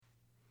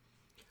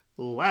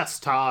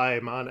Last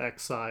time on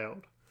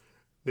Exiled,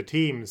 the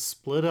team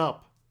split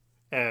up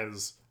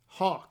as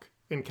Hawk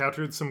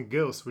encountered some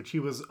ghosts which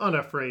he was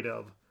unafraid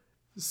of.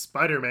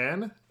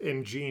 Spider-Man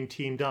and Jean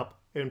teamed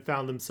up and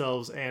found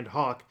themselves and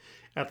Hawk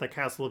at the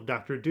castle of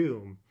Doctor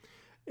Doom.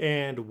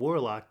 And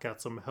Warlock got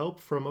some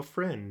help from a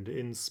friend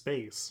in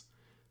space.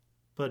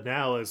 But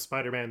now as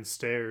Spider-Man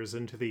stares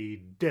into the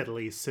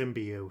deadly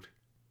symbiote,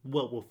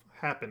 what will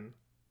happen?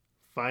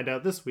 Find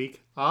out this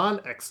week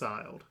on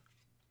Exiled.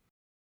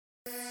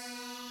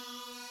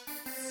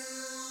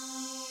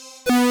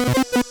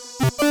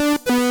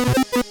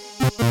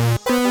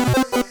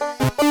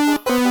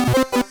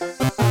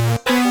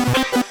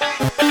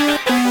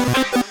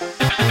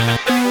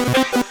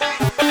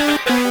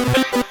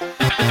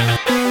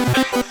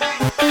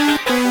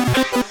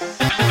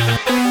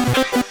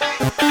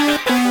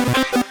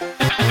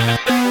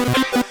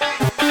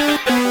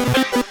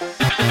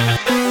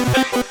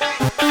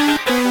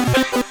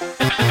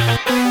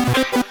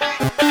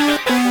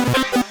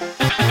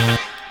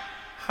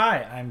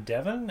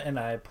 Devin, and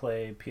I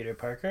play Peter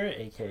Parker,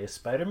 aka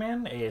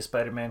Spider-Man, a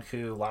Spider-Man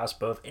who lost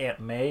both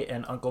Aunt May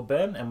and Uncle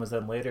Ben, and was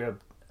then later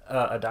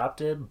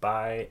adopted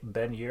by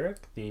Ben Urich,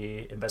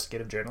 the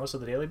investigative journalist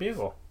of the Daily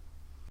Bugle.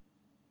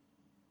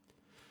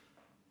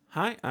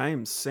 Hi,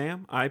 I'm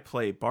Sam. I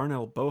play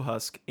Barnell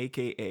Bohusk,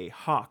 aka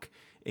Hawk,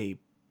 a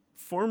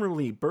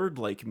formerly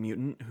bird-like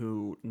mutant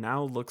who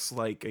now looks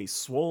like a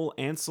swole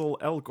Ansel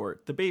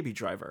Elgort, the baby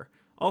driver.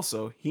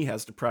 Also, he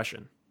has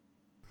depression.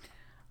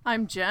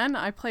 I'm Jen.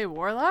 I play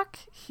Warlock.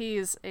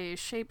 He's a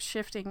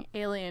shape-shifting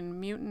alien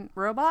mutant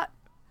robot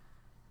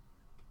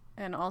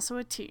and also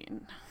a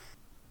teen.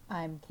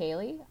 I'm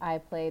Kaylee. I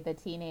play the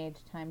teenage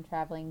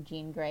time-traveling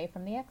Jean Grey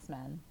from the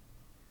X-Men.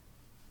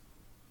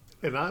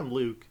 And I'm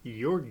Luke,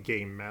 your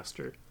game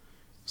master.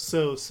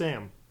 So,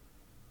 Sam.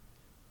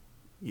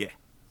 Yeah.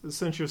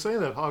 Since you're saying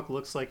that Hawk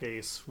looks like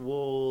a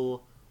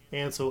swole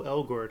Ansel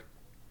Elgort,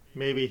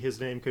 maybe his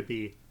name could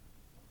be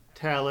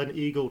Talon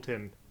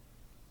Eagleton.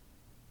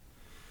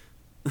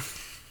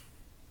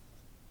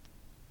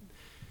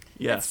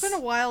 Yes. It's been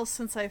a while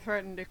since I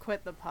threatened to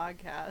quit the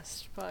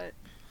podcast, but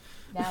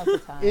now's the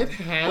time. It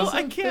hasn't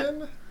I can't...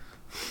 been.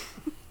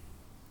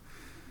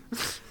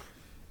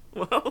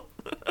 Well,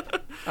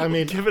 I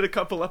mean, give it a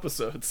couple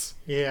episodes.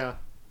 Yeah.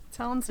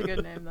 Talon's a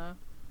good name, though.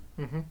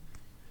 Mm-hmm.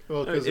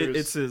 Well,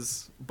 it's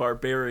his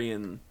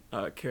barbarian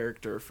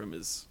character from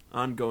his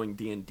ongoing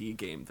D&D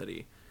game that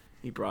he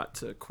brought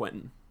to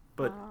Quentin,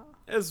 but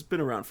has been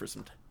around for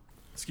some time.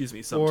 Excuse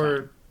me, some or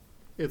time.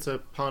 It's a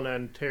pun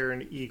on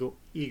Taron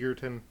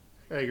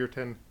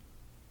Egerton,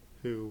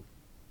 who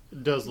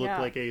does look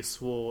like a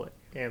swole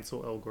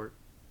Ansel Elgort.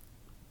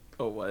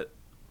 Oh, what?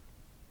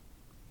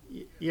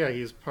 Yeah,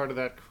 he's part of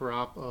that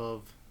crop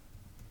of...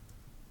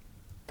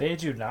 They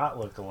do not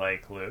look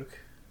alike, Luke.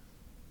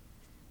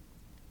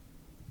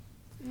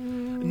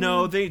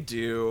 No, they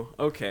do.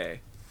 Okay.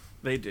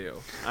 They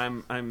do.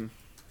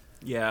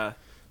 Yeah.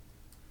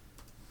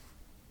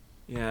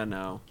 Yeah,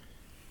 no.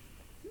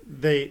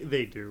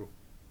 They do.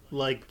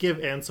 Like, give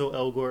Ansel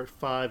Elgort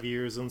 5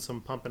 years and some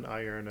pumping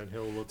iron and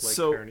he'll look like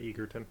Taron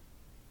Egerton.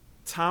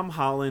 Tom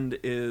Holland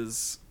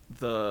is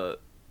the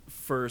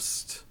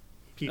first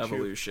Pichu.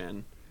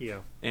 evolution. Yeah.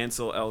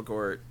 Ansel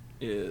Elgort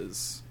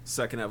is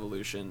second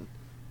evolution.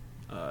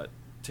 Taron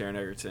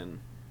Egerton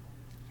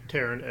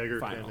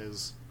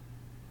is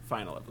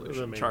final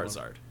evolution. the Charizard.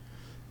 One.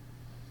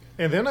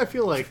 And then I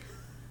feel like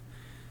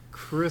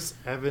Chris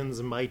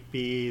Evans might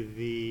be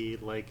the,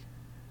 like,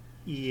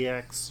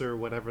 EX or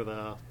whatever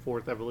the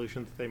fourth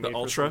evolution that they made. The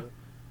Ultra?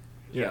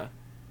 Yeah.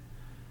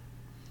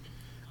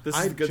 This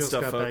is the good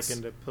stuff, folks. I just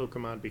got back into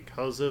Pokemon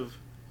because of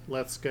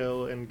Let's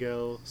Go and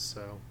Go,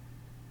 so...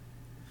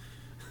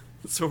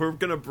 So we're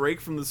going to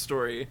break from the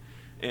story,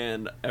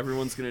 and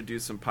everyone's going to do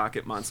some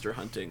pocket monster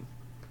hunting.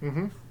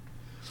 Mm-hmm.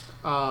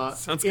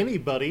 Sounds good.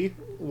 Anybody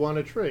want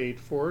to trade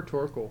for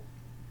Torkoal?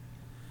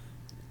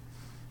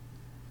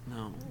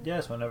 No.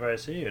 Yes, whenever I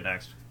see you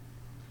next.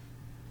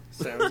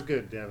 Sounds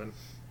good, Devin.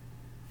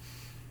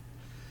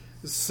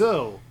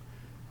 So,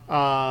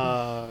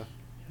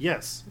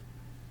 yes.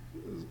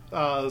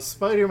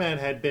 Spider-Man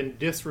had been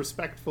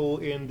disrespectful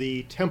in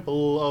the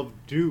Temple of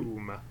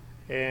Doom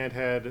and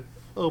had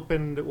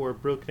opened or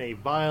broken a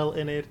vial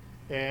in it,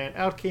 and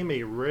out came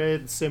a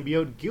red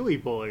symbiote gooey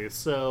boy.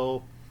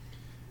 So,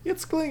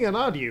 it's clinging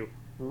on to you.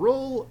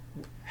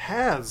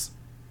 Has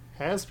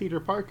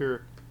Peter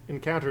Parker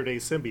encountered a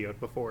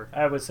symbiote before?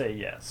 I would say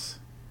yes.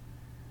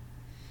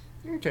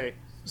 Okay,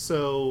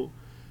 so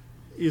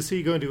is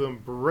he going to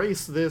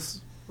embrace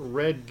this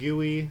red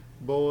gooey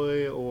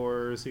boy,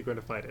 or is he going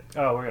to fight it?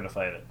 Oh, we're going to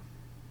fight it.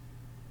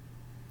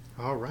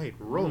 All right,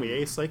 roll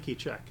me a psyche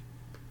check.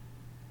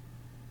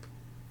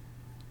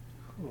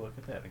 Ooh, look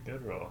at that, a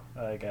good roll.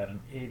 I got an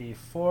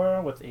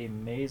 84 with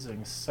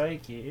amazing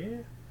psyche.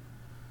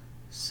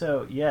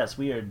 So, yes,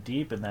 we are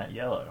deep in that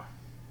yellow.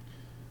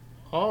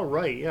 All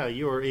right, yeah,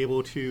 you are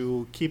able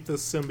to keep the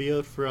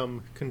symbiote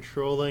from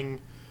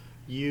controlling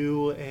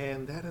you,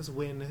 and that is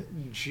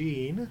when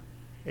Jean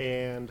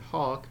and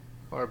Hawk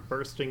are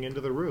bursting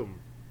into the room.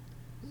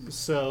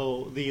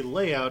 So the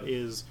layout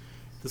is,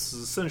 this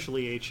is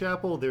essentially a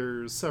chapel.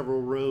 There's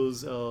several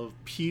rows of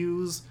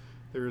pews.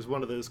 There's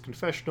one of those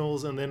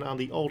confessionals, and then on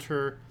the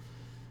altar,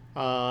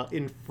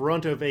 in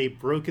front of a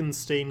broken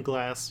stained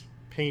glass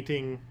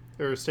painting,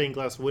 or stained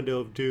glass window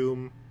of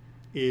Doom,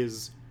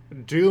 is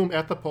Doom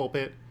at the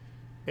pulpit,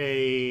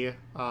 a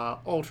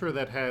altar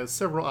that has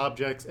several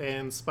objects,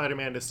 and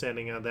Spider-Man is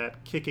standing on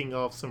that, kicking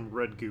off some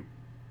red goop.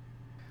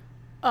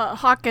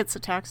 Hawk gets a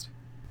text.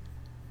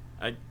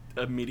 I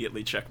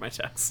immediately check my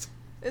text.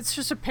 It's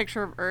just a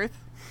picture of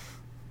Earth.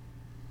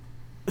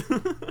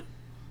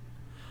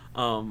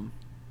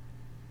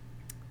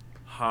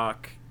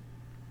 Hawk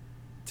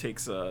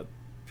takes a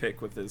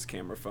pic with his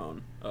camera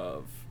phone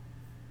of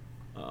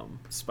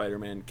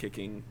Spider-Man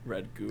kicking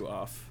red goo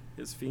off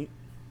his feet,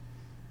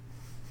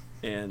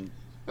 and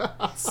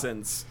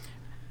sends,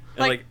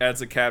 and like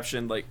adds a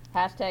caption like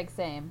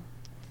 #same.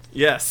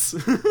 yes.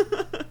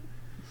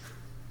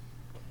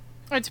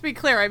 And to be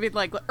clear, I mean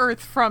like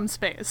Earth from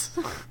space.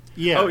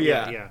 Yeah. Oh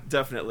yeah,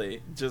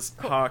 definitely. Just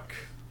Hawk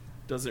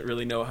doesn't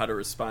really know how to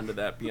respond to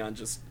that beyond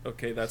just,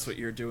 okay, that's what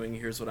you're doing,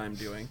 here's what I'm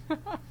doing.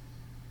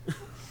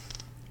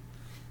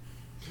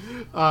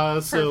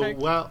 So Perfect.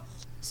 while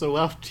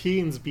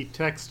teens be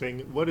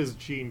texting, what is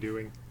Jean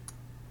doing?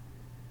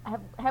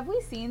 Have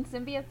we seen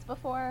symbiotes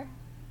before?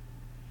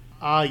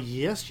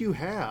 Yes, you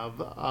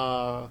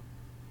have.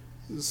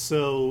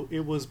 So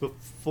it was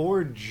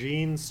before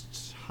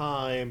Jean's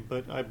time,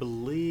 but I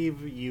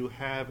believe you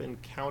have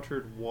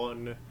encountered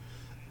one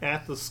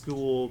at the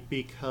school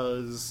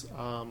because,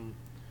 I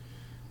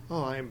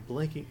am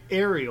blanking.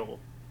 Ariel,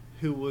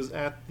 who was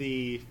at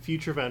the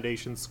Future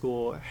Foundation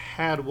school,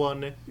 had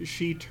one.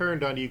 She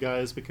turned on you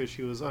guys because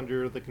she was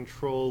under the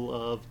control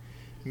of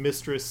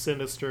Mistress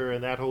Sinister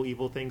and that whole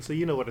evil thing, so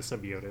you know what a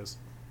symbiote is.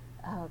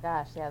 Oh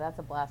gosh, yeah, that's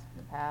a blast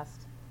from the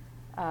past.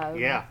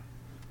 Yeah.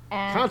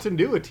 And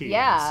Continuity.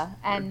 yeah,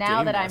 and You're now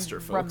Game that Master,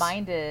 I'm folks.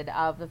 reminded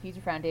of the Future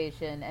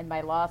Foundation and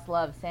my lost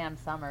love, Sam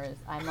Summers,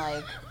 I'm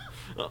like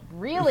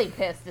really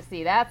pissed to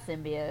see that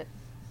symbiote.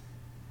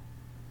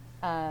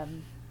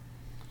 And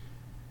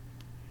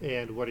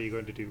what are you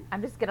going to do?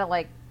 I'm just gonna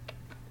I'm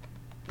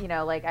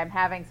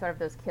having sort of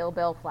those Kill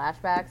Bill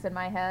flashbacks in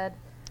my head.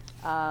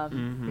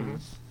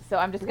 So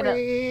I'm just gonna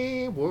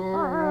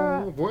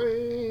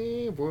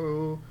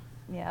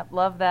yeah,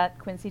 love that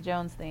Quincy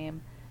Jones theme.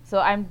 So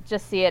I'm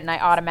just see it and I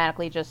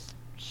automatically just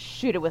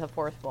shoot it with a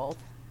force bolt.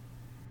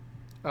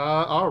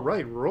 All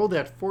right, roll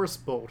that force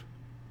bolt.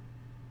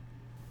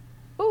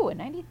 Ooh, a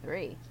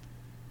 93.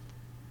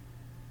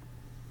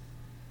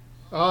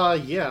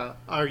 Yeah.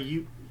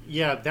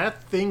 Yeah,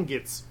 that thing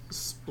gets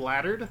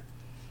splattered,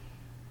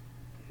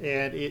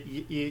 and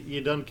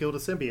you done killed a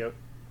symbiote.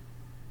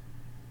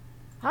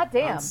 Hot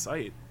damn! On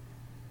sight.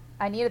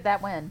 I needed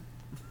that win.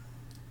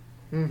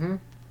 Mm-hmm.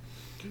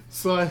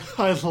 So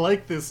I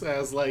like this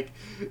as, like,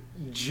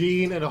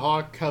 Jean and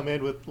Hawk come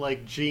in with,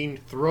 like, Jean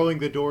throwing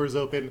the doors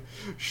open.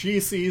 She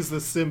sees the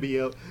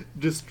symbiote,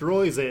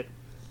 destroys it,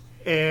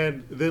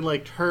 and then,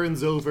 like,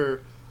 turns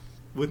over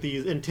with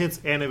these intense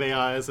anime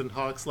eyes, and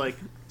Hawk's like,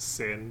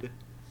 send.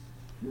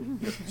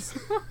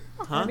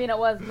 I mean, it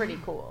was pretty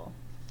cool.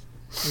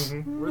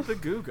 Where'd the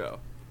goo go?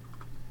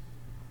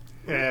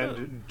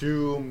 And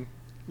Doom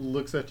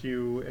looks at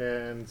you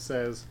and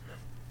says,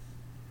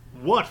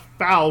 "What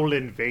foul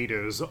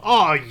invaders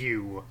are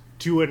you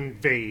to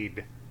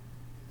invade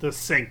the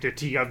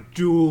sanctity of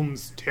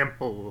Doom's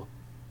temple?"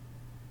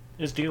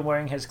 Is Doom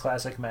wearing his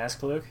classic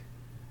mask, Luke?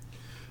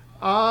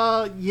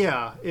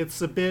 Yeah,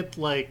 it's a bit,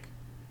 like,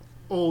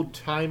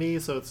 old-timey,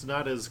 so it's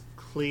not as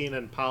clean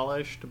and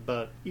polished,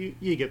 but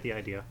you get the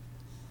idea.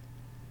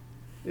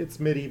 It's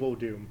medieval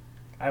Doom.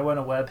 I want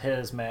to web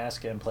his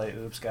mask and play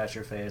Oops, Got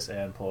Your Face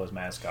and pull his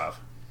mask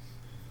off.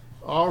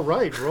 All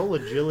right, roll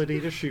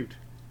agility to shoot.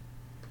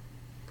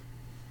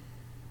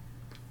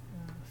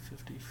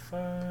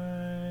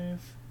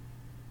 55.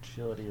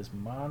 Agility is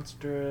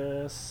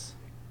monstrous.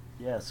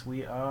 Yes,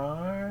 we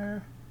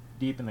are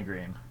deep in the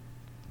green.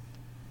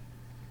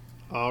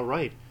 All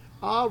right.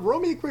 Roll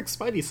me a quick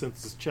Spidey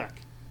senses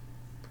check.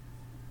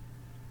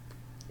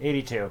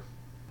 82.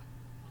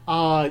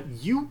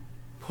 You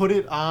put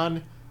it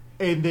on,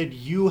 and then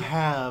you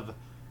have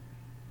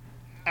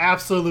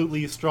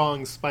absolutely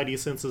strong Spidey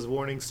senses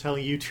warnings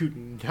telling you to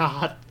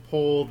not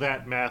pull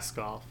that mask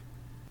off.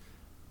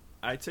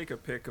 I take a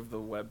pic of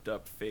the webbed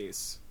up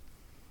face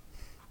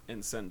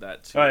and send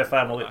that to. All right,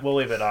 fine. We'll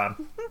leave it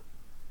on.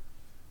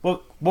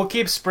 We'll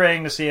keep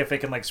spraying to see if it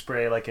can like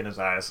spray like in his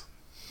eyes.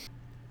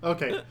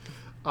 Okay.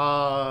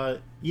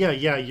 Yeah,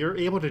 you're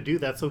able to do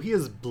that. So he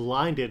is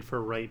blinded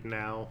for right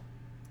now.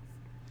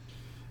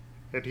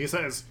 And he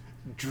says,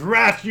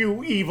 "Drat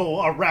you, evil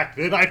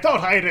arachnid! I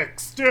thought I had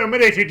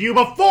exterminated you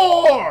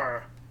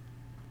before!"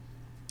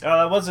 Oh,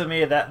 that wasn't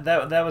me.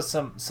 That was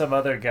some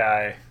other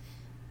guy.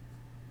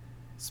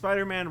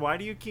 Spider-Man, why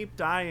do you keep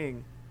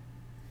dying?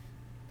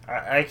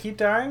 I keep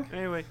dying?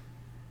 Anyway,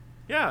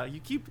 yeah,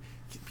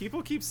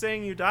 people keep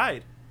saying you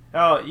died.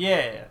 Oh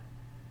yeah,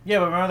 yeah.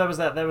 But remember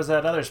that was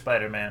that other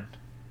Spider-Man.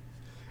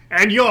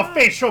 and your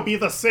fate shall be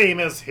the same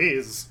as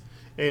his.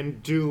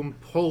 And Doom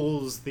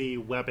pulls the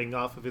webbing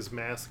off of his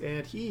mask,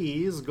 and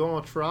he's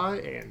gonna try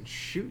and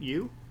shoot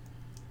you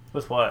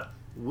With what?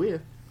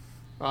 with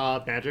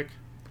magic.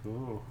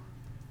 Ooh.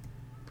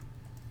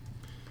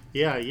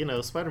 Yeah, you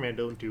know, Spider-Man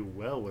don't do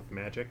well with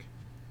magic.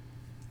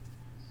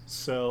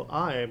 So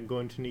I am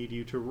going to need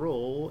you to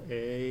roll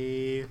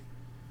a...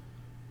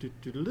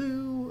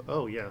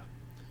 Oh, yeah.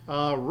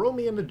 Roll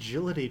me an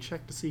agility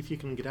check to see if you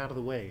can get out of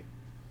the way.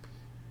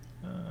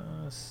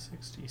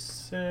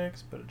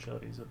 66, but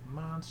agility's a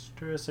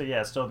monster. So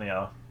yeah, still in the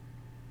L.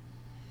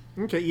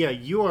 Okay, yeah,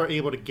 you are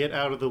able to get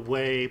out of the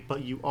way,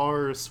 but you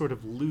are sort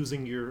of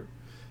losing your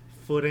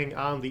footing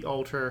on the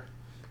altar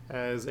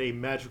as a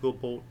magical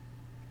bolt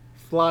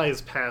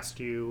flies past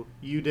you.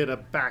 You did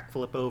a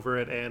backflip over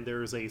it, and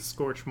there's a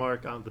scorch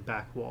mark on the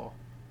back wall.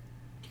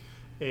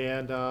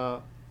 And,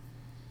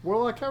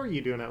 Warlock, how are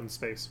you doing out in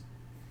space?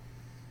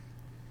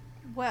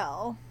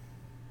 Well,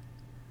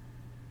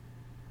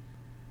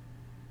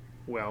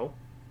 Well,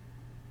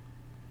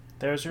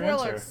 There's your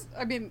answer. Warlock's.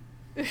 I mean,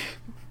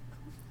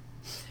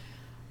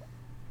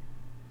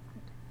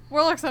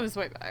 Warlock's on his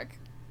way back.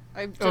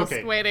 I'm just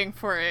Okay. waiting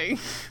for a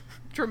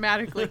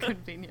dramatically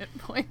convenient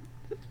point.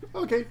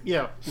 okay,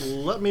 yeah.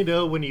 Let me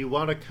know when you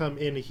want to come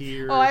in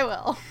here. Oh, I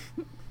will.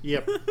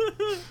 Yep.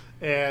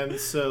 And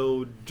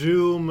so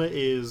Doom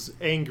is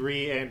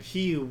angry and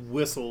he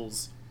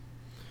whistles.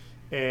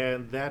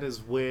 And that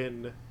is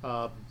when,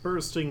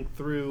 bursting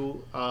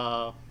through,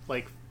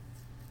 like,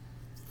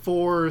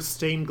 4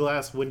 stained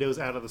glass windows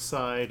out of the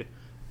side,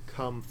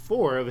 come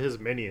 4 of his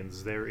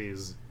minions. There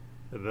is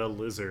the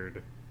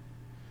Lizard.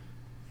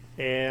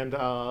 And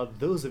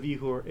those of you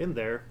who are in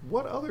there,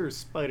 what other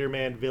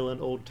Spider-Man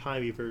villain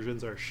old-timey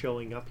versions are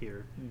showing up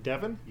here?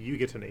 Devin, you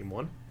get to name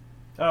one.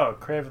 Oh,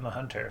 Kraven the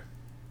Hunter.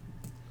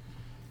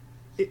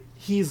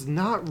 He's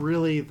not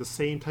really the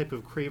same type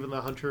of Kraven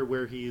the Hunter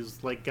where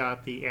he's like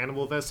got the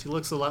animal vest. He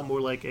looks a lot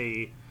more like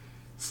a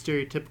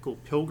stereotypical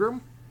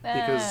pilgrim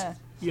because,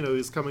 you know,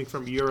 he's coming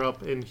from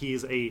Europe and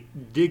he's a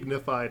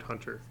dignified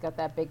hunter. Got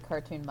that big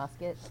cartoon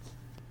musket.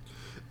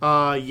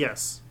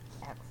 Yes.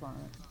 Excellent.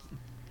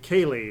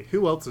 Kaylee,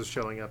 who else is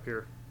showing up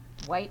here?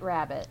 White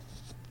Rabbit.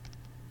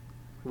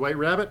 White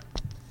Rabbit?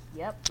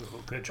 Yep.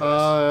 Ooh, good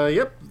choice.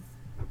 Yep.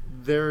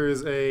 There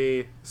is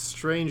a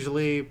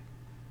strangely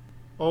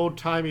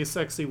old-timey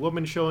sexy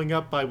woman showing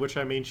up, by which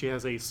I mean she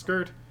has a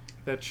skirt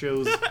that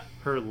shows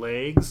her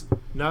legs.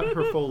 Not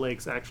her full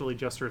legs, actually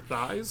just her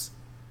thighs.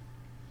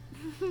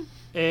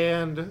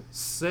 And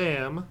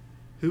Sam,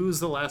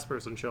 who's the last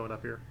person showing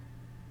up here?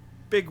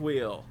 Big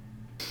wheel.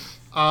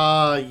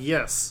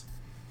 Yes.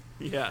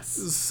 Yes.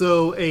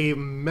 So a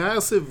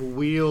massive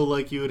wheel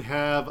like you would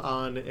have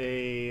on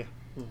a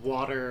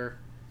water...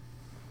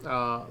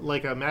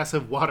 like a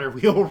massive water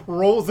wheel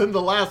rolls in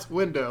the last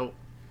window,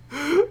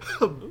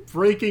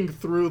 breaking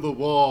through the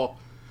wall.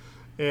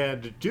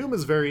 And Doom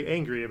is very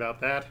angry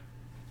about that.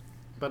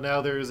 But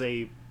now there's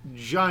a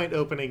giant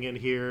opening in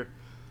here.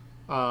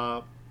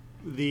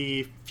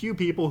 The few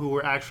people who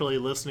were actually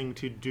listening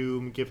to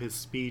Doom give his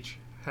speech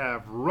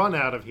have run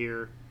out of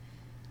here.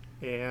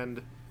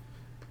 And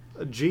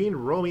Gene,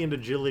 roll me an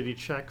agility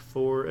check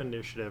for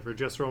initiative, or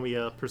just roll me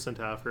a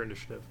percentile for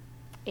initiative.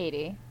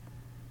 80.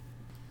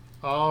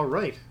 All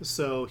right,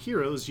 so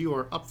heroes, you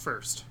are up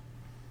first.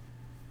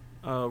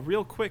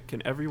 Real quick,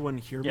 can everyone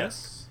hear me?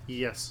 Yes.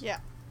 Yes. Yeah.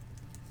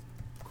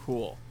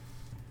 Cool.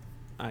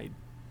 I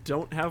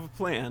don't have a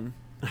plan.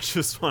 I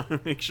just want to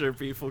make sure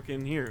people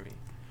can hear me.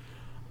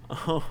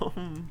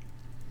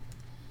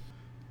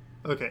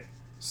 Okay,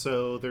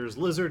 so there's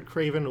Lizard,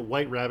 Kraven,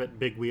 White Rabbit,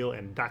 Big Wheel,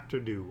 and Dr.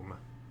 Doom.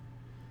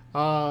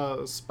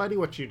 Spidey,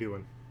 what you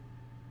doing?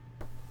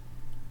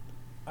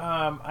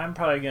 I'm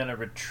probably gonna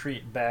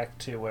retreat back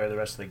to where the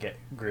rest of the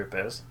group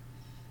is.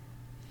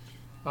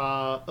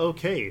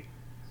 Okay.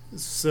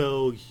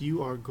 So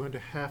you are going to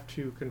have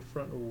to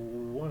confront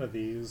one of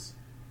these.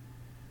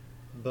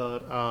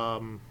 But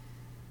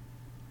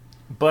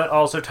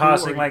also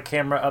tossing Or- my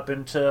camera up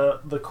into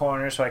the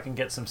corner so I can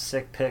get some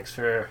sick pics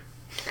for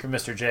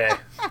Mr. J.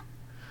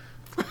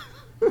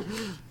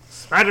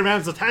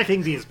 Spider-Man's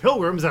attacking these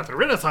pilgrims at the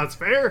Renaissance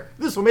Fair.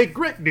 This will make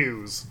great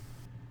news.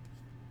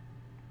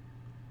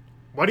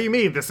 What do you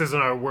mean this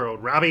isn't our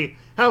world, Robbie?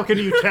 How can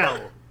you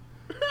tell?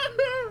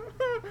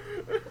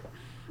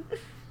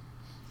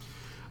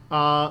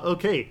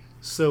 Okay,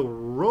 so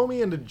roll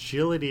me an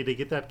agility to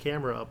get that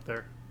camera up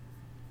there.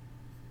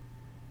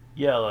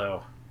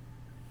 Yellow.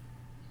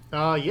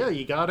 Yeah,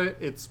 you got it.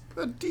 It's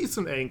a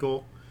decent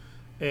angle.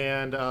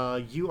 And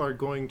you are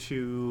going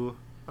to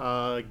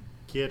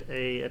get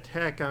a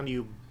attack on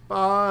you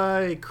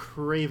by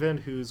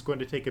Kraven, who's going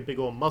to take a big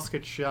old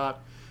musket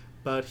shot,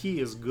 but he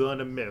is going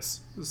to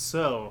miss.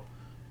 So,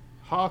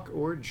 Hawk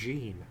or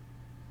Gene?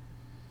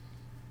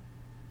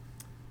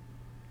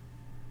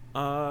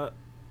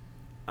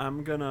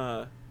 I'm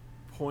gonna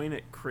point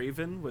at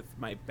Kraven with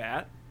my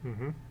bat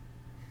Mm-hmm.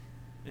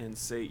 and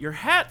say, "Your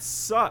hat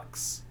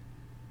sucks,"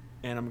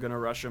 and I'm gonna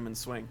rush him and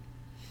swing.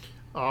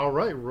 All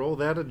right, roll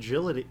that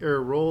agility,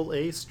 or roll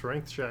a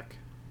strength check.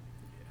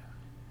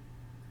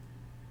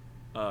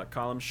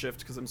 Column shift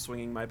because I'm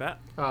swinging my bat.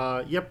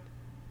 Yep.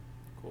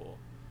 Cool.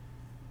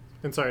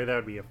 And sorry, that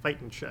would be a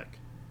fighting check.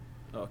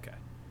 Okay.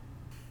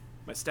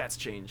 My stats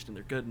changed and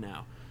they're good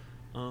now.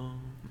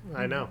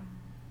 I know.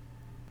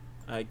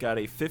 I got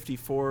a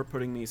 54,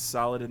 putting me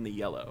solid in the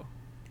yellow.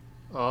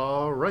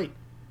 All right.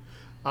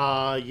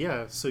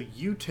 Yeah, so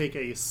you take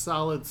a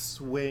solid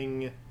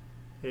swing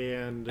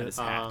and... At his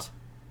hat.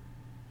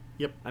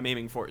 Yep. I'm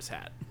aiming for his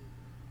hat.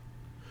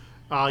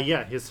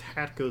 Yeah, his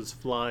hat goes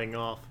flying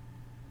off.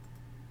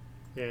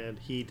 And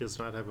he does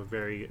not have a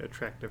very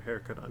attractive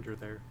haircut under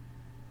there.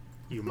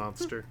 You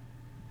monster.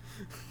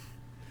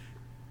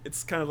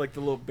 It's kind of like the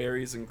little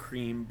berries and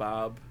cream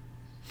Bob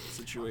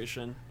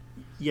situation.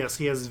 Yes,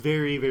 he has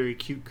very, very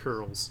cute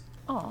curls.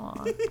 Aw.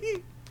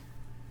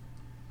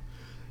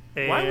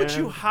 Why would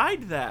you And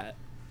hide that?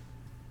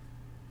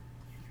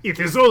 It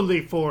is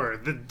only for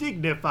the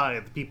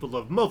dignified people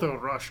of Mother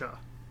Russia.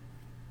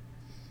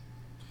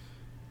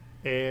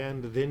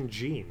 And then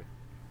Jean.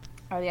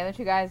 Are the other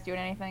two guys doing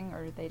anything,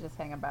 or are they just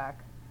hanging back?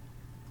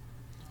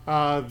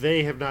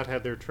 They have not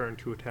had their turn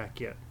to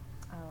attack yet.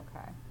 Oh,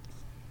 okay.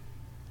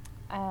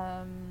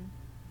 Trying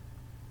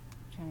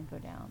to go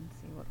down,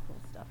 see what cool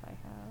stuff I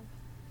have.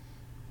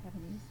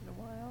 Haven't used it in a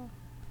while.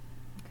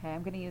 Okay,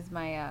 I'm gonna use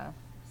my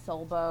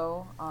soul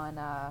bow on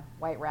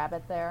White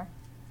Rabbit there,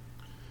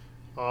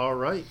 All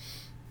right.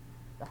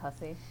 the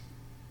hussy.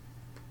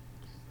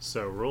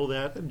 So roll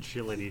that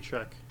agility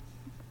check.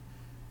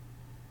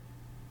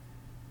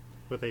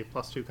 With a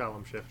 +2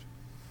 column shift.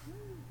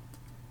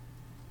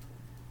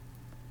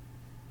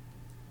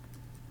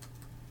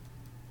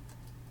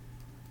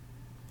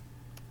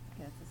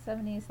 Okay, that's a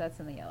 70, so that's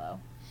in the yellow.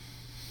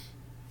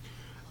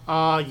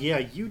 Yeah,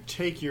 you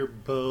take your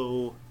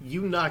bow,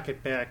 you knock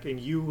it back, and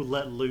you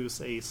let loose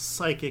a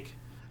psychic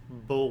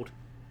bolt.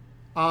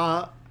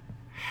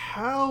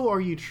 How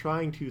are you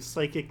trying to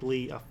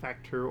psychically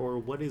affect her, or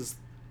what is...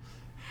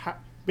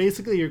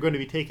 basically, you're going to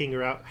be taking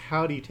her out.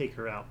 How do you take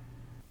her out?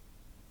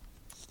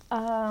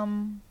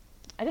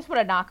 I just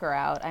want to knock her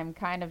out. I'm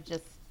kind of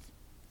just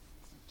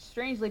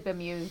strangely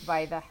bemused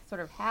by the sort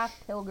of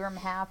half pilgrim,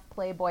 half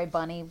Playboy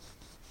bunny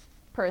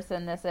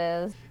person this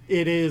is.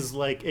 It is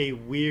like a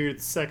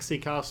weird, sexy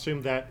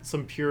costume that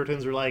some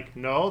Puritans are like,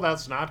 no,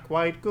 that's not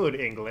quite good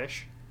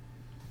English.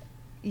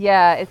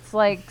 Yeah, it's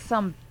like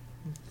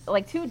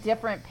like two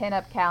different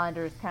pinup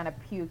calendars kind of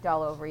puked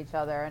all over each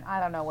other, and I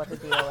don't know what the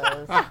deal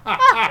is.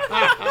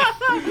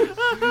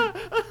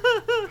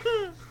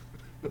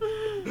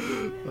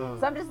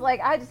 So I'm just like,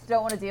 I just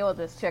don't want to deal with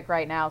this chick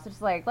right now. So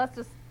just like, let's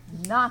just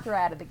knock her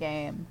out of the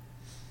game.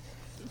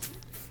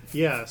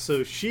 Yeah,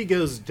 so she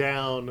goes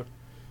down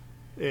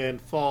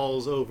and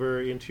falls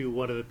over into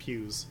one of the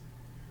pews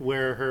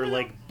where her,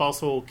 like,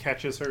 bustle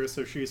catches her,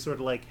 so she's sort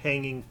of, like,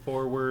 hanging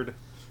forward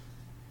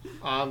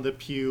on the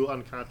pew,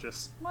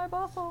 unconscious. My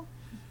bustle.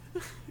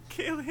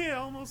 Kaylee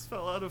almost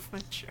fell out of my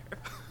chair.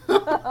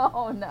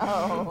 Oh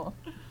no.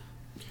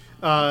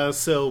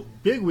 So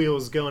Big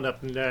Wheel's going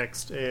up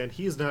next, and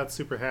he's not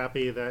super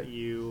happy that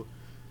you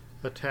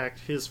attacked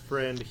his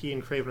friend. He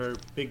and Craven are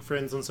big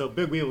friends, and so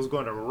Big Wheel's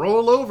going to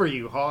roll over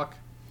you, Hawk.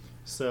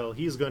 So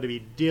he's going to be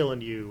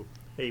dealing you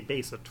a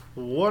base of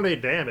 20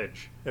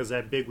 damage as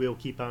that Big Wheel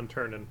keep on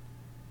turning.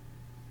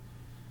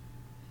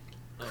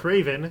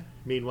 Craven,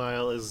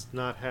 meanwhile, is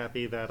not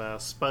happy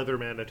that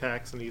Spider-Man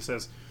attacks, and he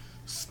says,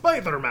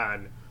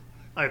 Spider-Man!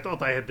 I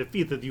thought I had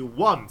defeated you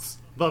once,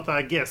 but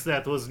I guess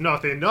that was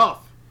not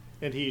enough!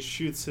 And he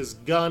shoots his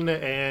gun,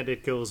 and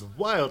it goes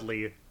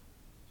wildly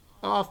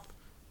off.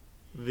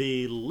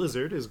 The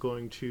lizard is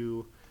going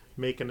to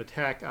make an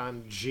attack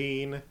on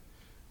Jean,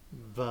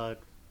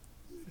 but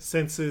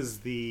senses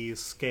the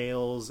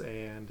scales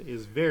and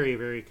is very,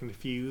 very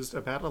confused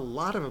about a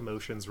lot of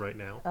emotions right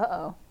now.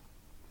 Uh-oh.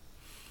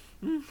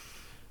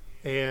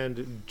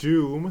 And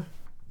Doom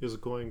is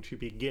going to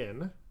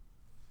begin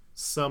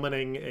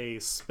summoning a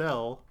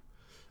spell.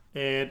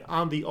 And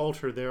on the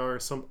altar, there are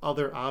some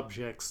other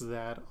objects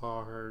that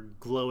are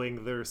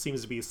glowing. There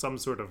seems to be some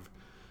sort of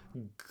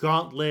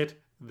gauntlet.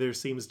 There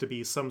seems to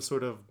be some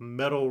sort of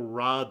metal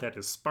rod that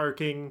is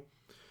sparking.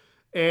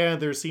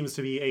 And there seems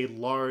to be a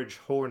large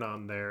horn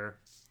on there.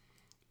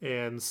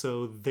 And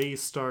so they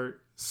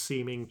start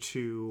seeming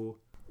to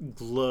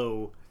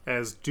glow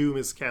as Doom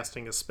is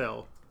casting a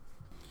spell.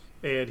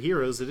 And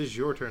Heroes, it is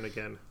your turn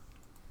again.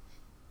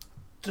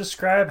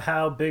 Describe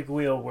how Big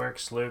Wheel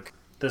works, Luke.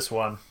 This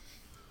one.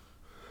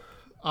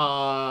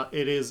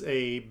 It is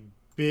a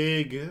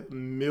big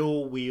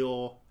mill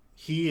wheel.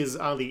 He is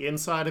on the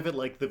inside of it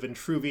like the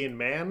Vitruvian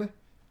Man,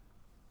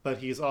 but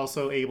he's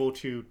also able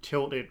to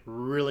tilt it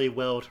really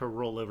well to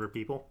roll over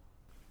people.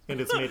 And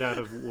it's made out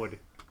of wood.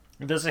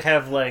 Does it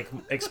have, like,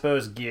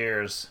 exposed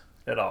gears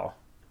at all?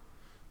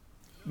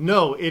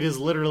 No, it is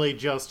literally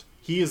just,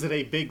 he is in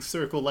a big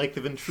circle like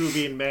the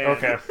Vitruvian Man.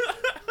 Okay.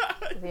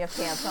 Does he have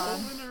pants on?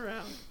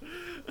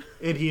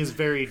 And he is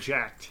very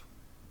jacked.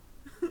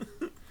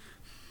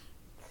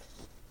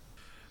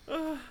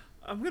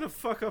 I'm gonna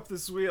fuck up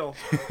this wheel.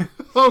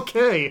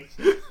 Okay.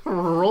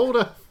 Roll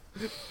to...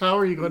 How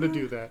are you going to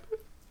do that?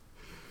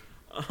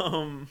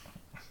 I'm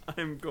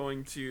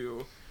going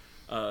to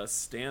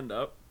stand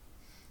up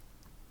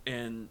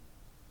and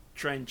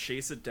try and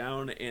chase it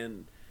down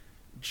and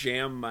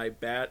jam my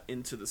bat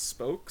into the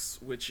spokes,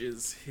 which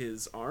is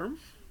his arm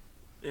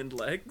and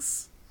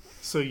legs.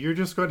 So you're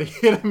just going to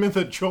hit him in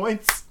the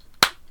joints?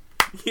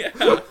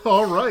 Yeah.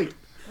 All right.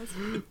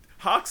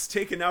 Hawk's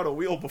taken out a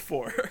wheel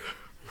before.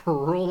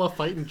 Roll a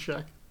fighting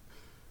check.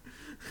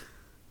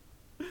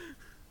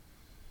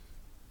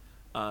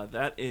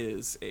 That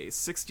is a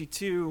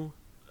 62,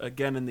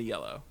 again in the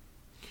yellow.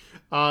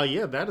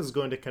 Yeah, that is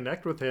going to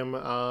connect with him.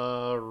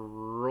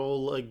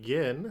 Roll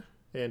again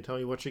and tell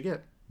me what you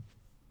get.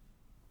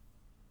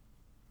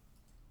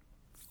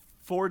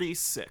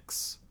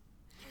 46.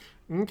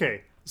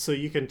 Okay, so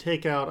you can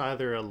take out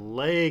either a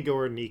leg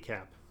or a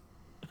kneecap.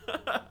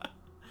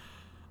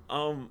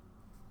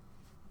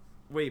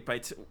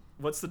 Wait,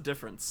 what's the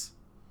difference?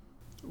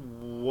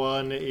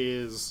 One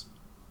is...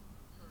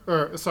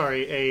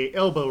 a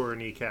elbow or a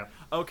kneecap.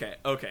 Okay,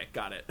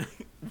 got it.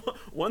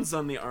 One's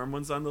on the arm,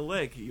 one's on the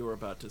leg, you were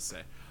about to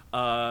say.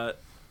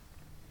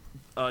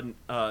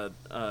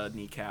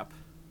 Kneecap.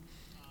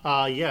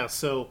 Yeah,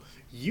 so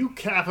you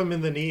cap him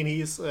in the knee and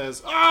he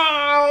says,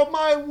 "Oh,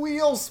 my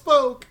wheel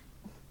spoke!"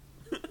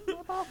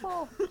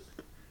 Awful.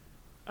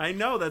 I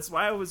know, that's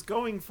why I was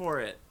going for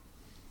it.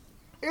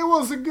 It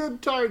was a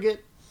good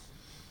target.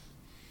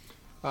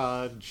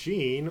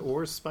 Gene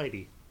or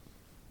Spidey?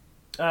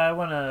 I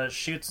want to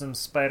shoot some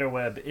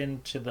spiderweb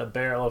into the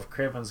barrel of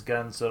Craven's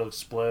gun so it'll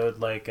explode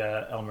like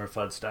Elmer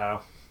Fudd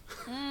style.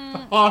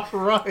 All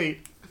right.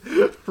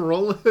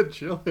 Roll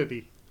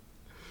agility.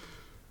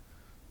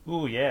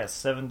 Ooh, yeah,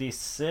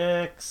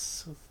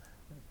 76.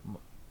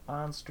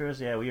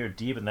 Monsters. Yeah, we are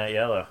deep in that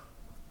yellow.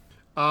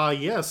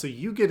 Yeah, so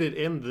you get it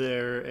in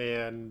there,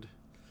 and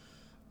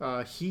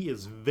he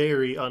is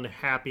very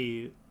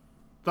unhappy.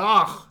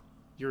 "Ah,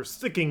 you're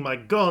sticking my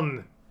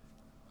gun.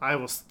 I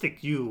will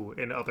stick you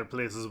in other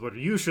places where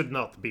you should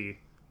not be."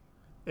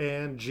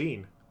 And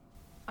Gene.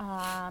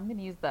 I'm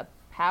gonna use the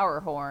power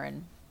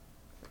horn.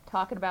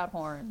 Talking about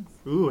horns.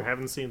 Ooh,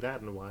 haven't seen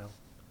that in a while.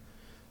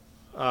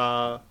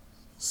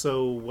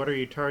 So what are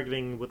you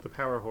targeting with the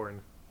power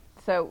horn?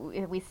 So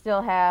we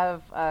still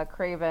have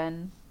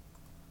Craven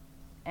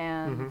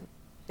and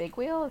Big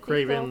Wheel. Is he still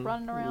Craven,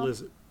 running around?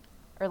 Lizard.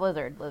 Or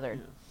Lizard.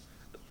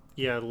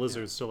 Yeah, the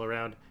lizard's still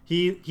around.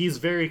 He's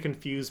very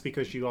confused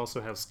because you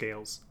also have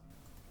scales.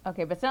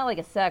 Okay, but it's not like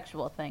a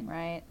sexual thing,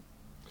 right?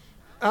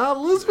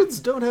 Lizards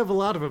don't have a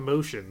lot of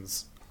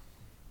emotions.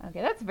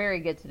 Okay, that's very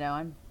good to know.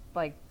 I'm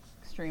like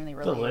extremely The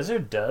relieved.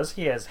 lizard does.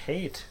 He has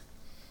hate.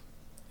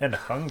 And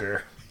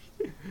hunger.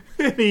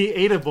 He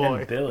ate a boy.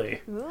 And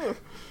Billy. Ooh.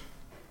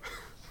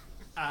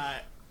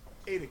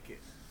 Ate a kid.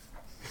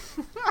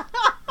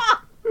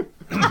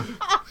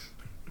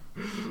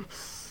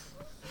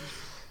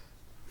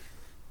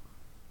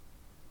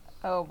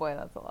 Oh boy,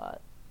 that's a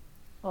lot.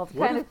 Well, it's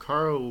What kind if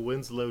Carl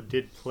Winslow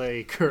did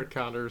play Kurt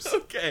Connors?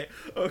 Okay.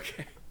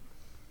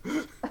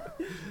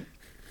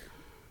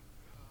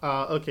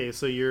 Okay,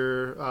 so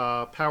you're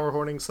power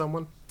horning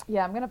someone?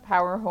 Yeah, I'm gonna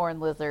power horn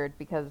Lizard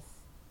because,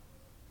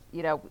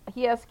 you know,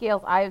 he has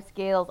scales, I have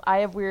scales, I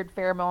have weird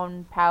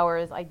pheromone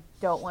powers I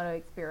don't want to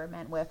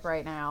experiment with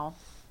right now.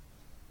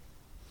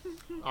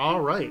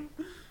 All right.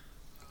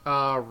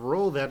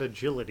 Roll that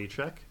agility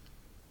check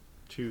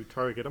to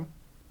target him.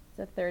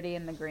 It's a 30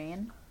 in the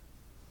green.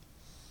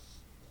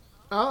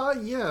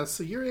 Yeah,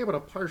 so you're able to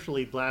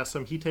partially blast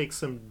him. He takes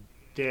some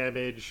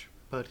damage,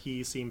 but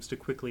he seems to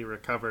quickly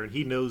recover, and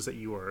he knows that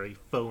you are a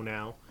foe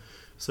now.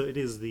 So it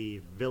is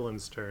the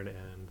villain's turn,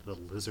 and the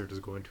lizard is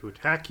going to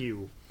attack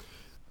you,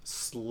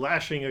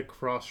 slashing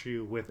across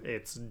you with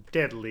its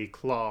deadly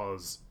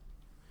claws,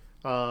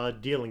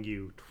 dealing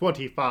you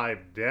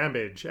 25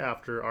 damage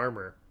after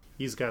armor.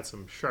 He's got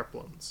some sharp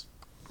ones.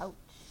 Ouch.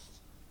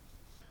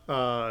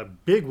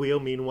 Big Wheel,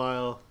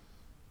 meanwhile,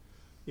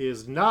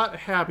 is not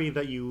happy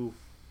that you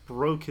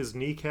broke his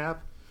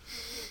kneecap,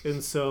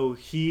 and so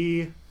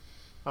he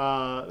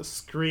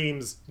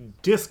screams,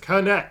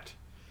 "Disconnect!"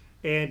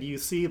 And you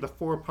see the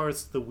four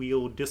parts of the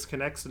wheel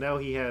disconnect, so now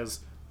he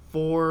has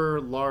 4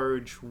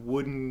 large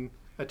wooden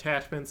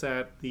attachments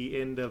at the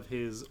end of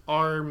his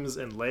arms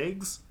and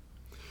legs,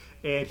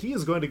 and he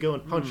is going to go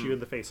and punch you in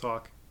the face,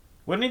 Hawk.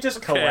 Wouldn't he just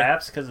Okay.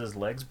 collapse because his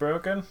leg's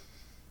broken?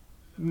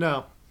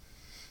 No,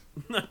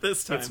 Not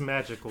this time. it's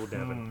magical,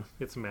 Devin.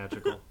 It's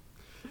magical.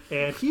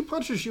 And he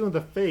punches you in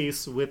the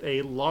face with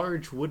a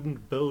large wooden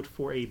boat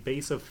for a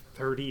base of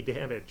 30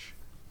 damage.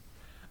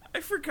 I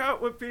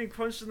forgot what being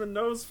punched in the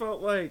nose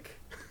felt like.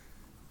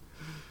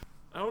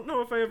 I don't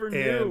know if I ever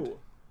knew.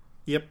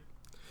 Yep.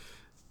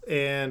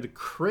 And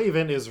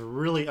Craven is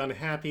really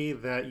unhappy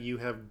that you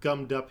have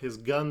gummed up his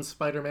gun,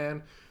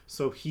 Spider-Man,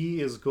 so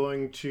he is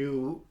going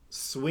to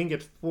swing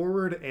it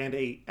forward and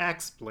a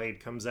axe blade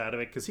comes out of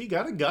it because he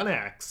got a gun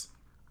axe.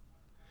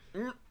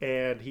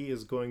 And he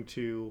is going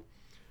to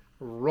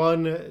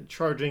run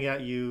charging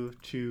at you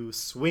to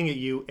swing at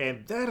you,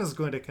 and that is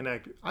going to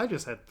connect. I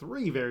just had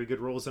 3 very good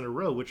rolls in a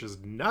row, which is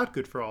not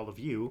good for all of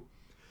you.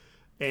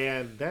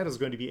 And that is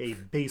going to be a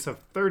base of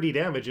 30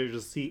 damage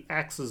as he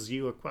axes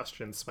you a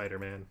question,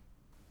 Spider-Man.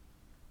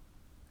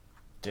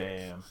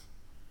 Damn.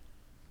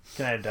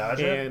 Can I dodge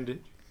And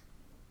it?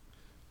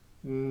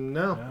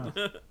 no.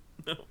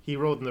 No. He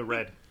rolled in the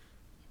red.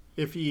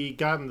 If he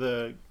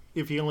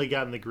only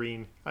got in the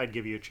green, I'd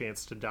give you a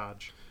chance to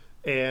dodge.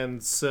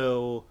 And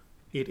so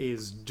it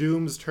is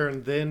Doom's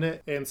turn then,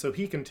 and so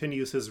he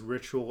continues his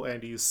ritual,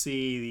 and you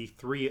see the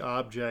 3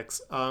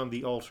 objects on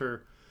the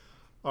altar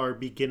are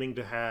beginning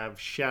to have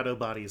shadow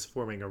bodies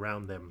forming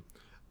around them.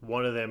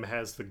 One of them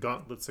has the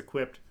gauntlets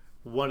equipped,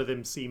 one of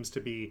them seems to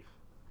be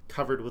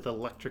covered with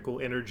electrical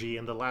energy,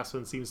 and the last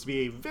one seems to be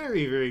a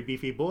very, very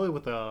beefy boy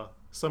with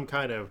some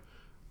kind of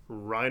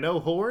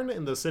rhino horn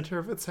in the center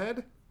of its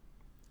head.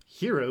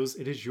 Heroes,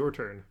 it is your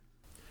turn.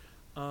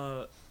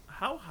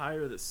 How high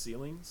are the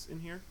ceilings in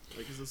here?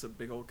 Like, is this a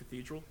big old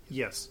cathedral?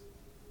 Yes.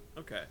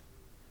 Okay.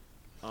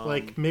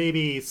 Like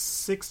maybe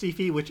 60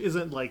 feet, which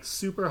isn't like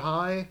super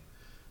high,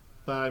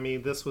 but I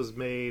mean, this was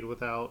made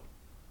without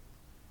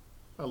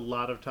a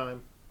lot of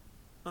time.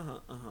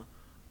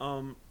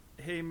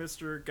 Hey,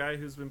 Mr. Guy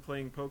who's been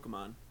playing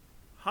Pokemon.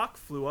 Hawk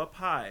flew up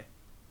high.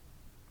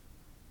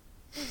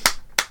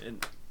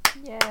 And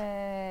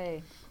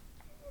Yay!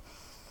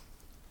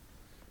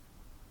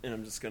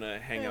 I'm just gonna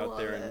hang I out love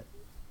there it.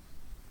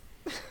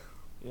 and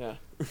yeah,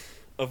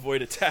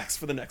 avoid attacks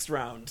for the next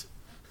round.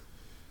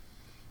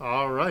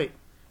 All right.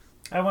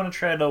 I want to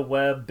try to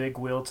web Big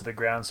Wheel to the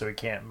ground so he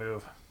can't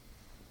move.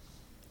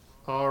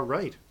 All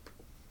right.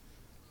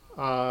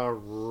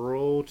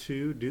 Roll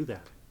to do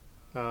that.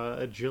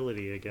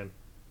 Agility again.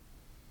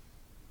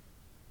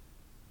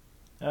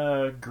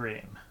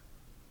 Green.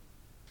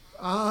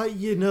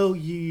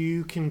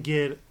 You can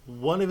get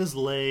one of his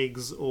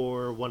legs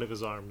or one of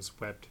his arms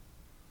webbed.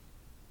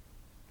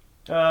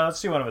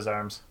 Let's do one of his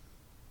arms.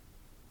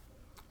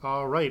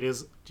 All right.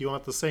 Do you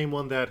want the same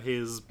one that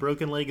his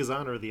broken leg is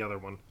on, or the other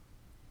one?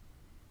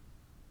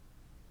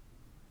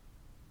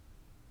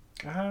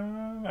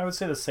 I would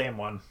say the same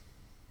one.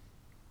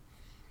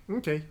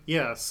 Okay.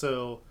 Yeah.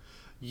 So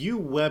you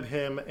web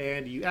him,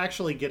 and you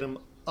actually get him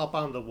up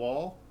on the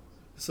wall.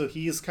 So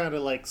he's kind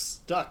of like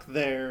stuck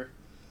there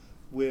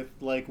with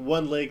like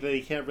one leg that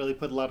he can't really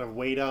put a lot of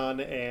weight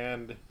on,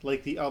 and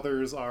like the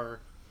others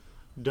are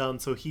done.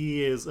 So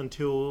he is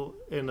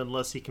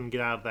unless he can get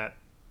out of that,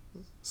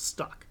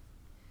 stuck.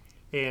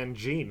 And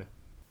Jean.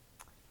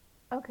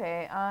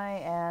 Okay, I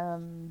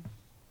am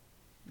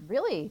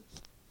really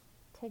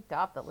ticked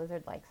off that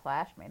lizard like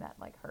slashed me. That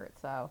like hurt.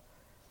 So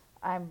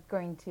I'm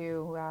going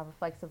to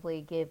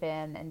reflexively give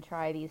in and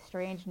try these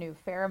strange new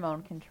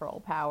pheromone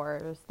control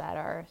powers that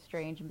are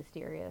strange and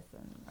mysterious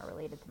and are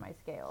related to my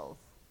scales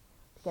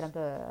to get him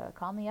to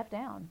calm the F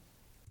down.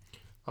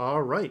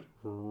 All right,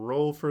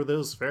 roll for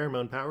those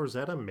pheromone powers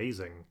at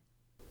amazing.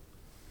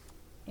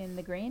 In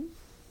the green?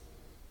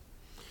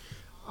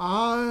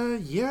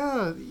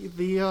 Yeah,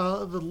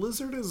 the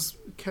lizard is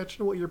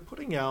catching what you're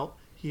putting out.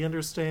 He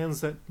understands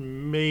that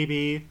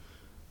maybe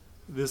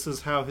this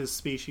is how his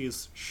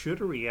species should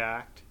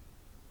react.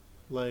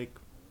 Like,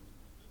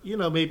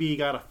 maybe you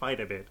gotta fight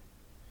a bit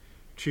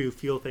to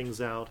feel things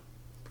out.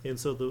 And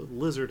so the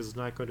lizard is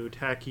not going to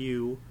attack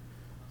you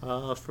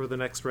for the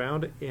next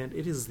round, and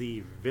it is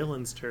the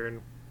villain's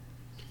turn.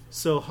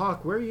 So,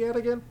 Hawk, where are you at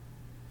again?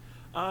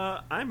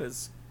 I'm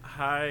as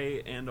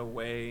high and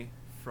away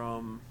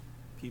from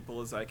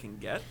people as I can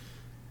get.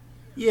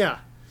 Yeah.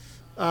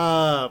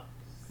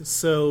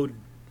 So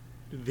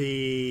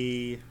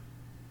Big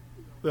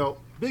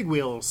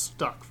Wheel is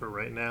stuck for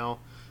right now.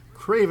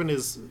 Craven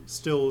is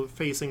still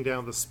facing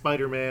down the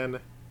Spider-Man.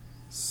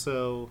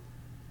 So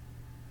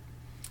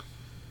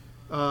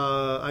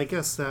I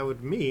guess that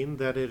would mean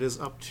that it is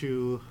up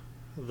to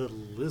the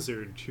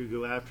lizard to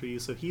go after you.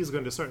 So he's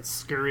going to start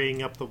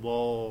scurrying up the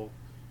wall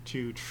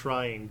to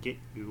try and get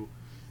you.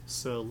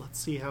 So let's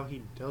see how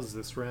he does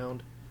this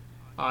round.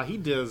 He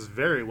does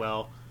very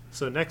well.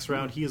 So next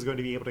round, he is going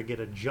to be able to get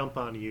a jump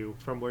on you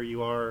from where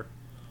you are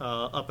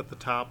up at the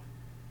top.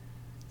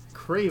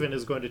 Craven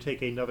is going to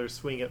take another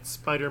swing at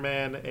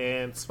Spider-Man,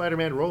 and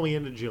Spider-Man, roll me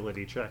an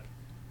agility check.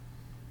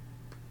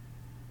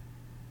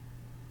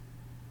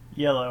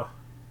 Yellow.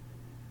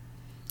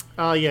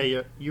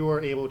 Yeah, you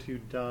are able to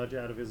dodge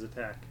out of his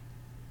attack.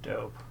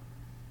 Dope.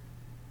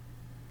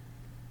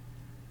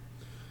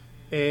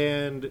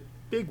 And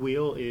Big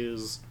Wheel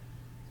is...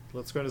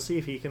 Let's go to see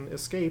if he can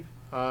escape.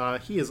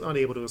 He is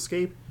unable to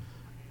escape.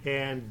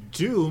 And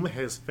Doom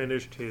has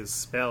finished his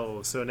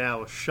spell. So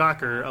now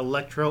Shocker,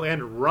 Electro,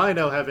 and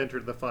Rhino have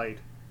entered the fight.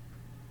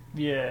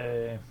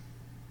 Yay.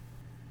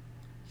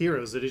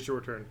 Heroes, it is your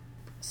turn.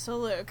 So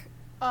Luke,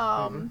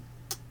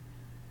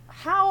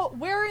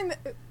 where in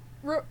the,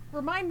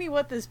 remind me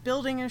what this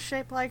building is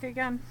shaped like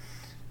again?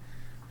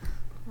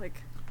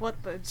 Like,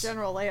 what the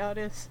general layout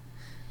is?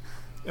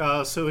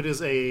 So it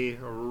is a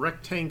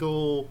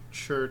rectangle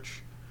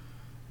church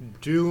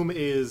Doom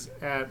is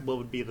at what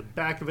would be the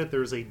back of it.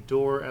 There's a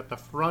door at the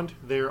front.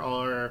 There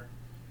are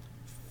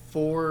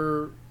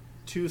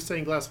two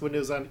stained glass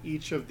windows on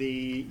each of the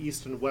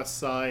east and west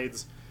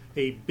sides.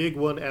 A big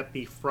one at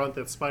the front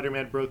that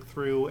Spider-Man broke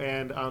through,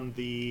 and on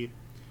the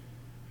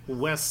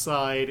west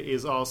side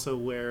is also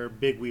where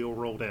Big Wheel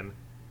rolled in.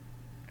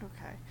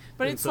 Okay.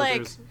 But And it's so like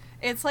there's-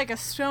 it's like a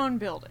stone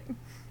building.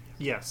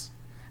 Yes.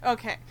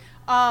 Okay.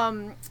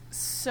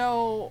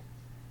 So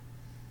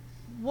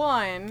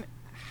one,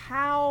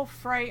 how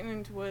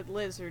frightened would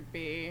Lizard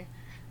be?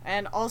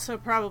 And also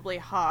probably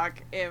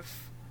Hawk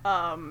if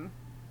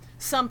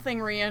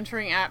something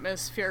re-entering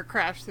atmosphere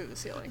crashed through the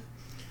ceiling.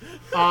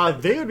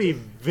 They would be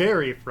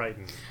very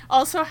frightened.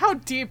 Also, how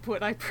deep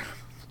would I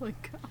probably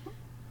go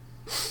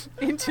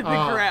into the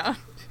ground?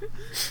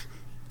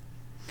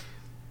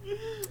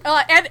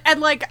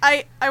 And like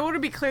I want to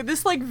be clear,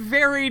 this like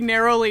very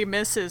narrowly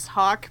misses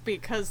Hawk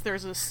because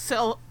there's a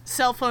cell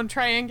phone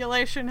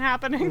triangulation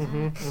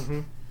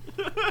happening.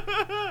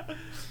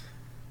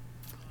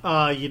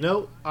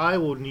 I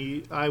would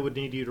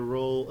need you to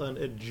roll an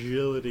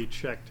agility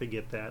check to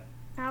get that.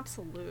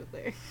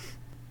 Absolutely.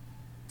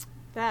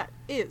 That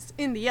is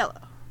in the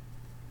yellow.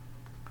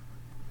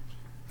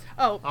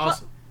 Oh,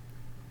 Awesome.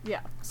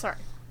 yeah. Sorry.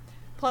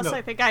 Plus, No.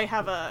 I think I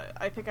have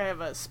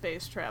a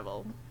space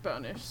travel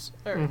bonus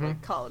or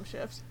like column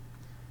shift,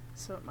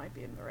 so it might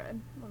be in the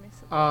red. Let me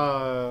see.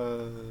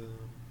 Oh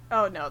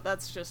no,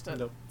 that's just a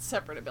Nope.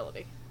 separate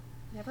ability.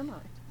 Never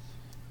mind.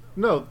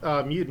 No,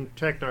 Mutant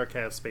Technarch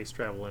has space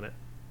travel in it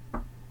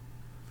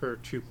for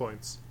 2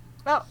 points.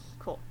 Oh,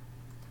 cool.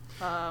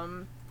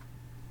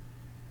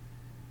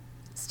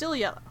 Still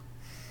yellow.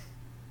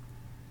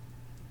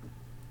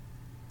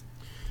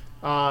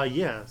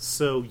 Yeah,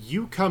 so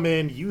you come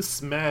in, you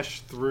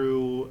smash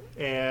through,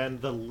 and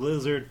the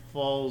lizard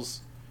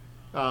falls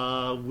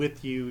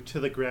with you to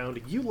the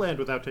ground. You land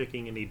without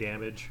taking any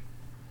damage.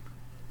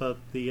 But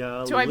the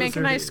Do I make a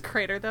lizard- nice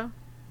crater though?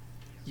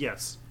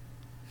 Yes.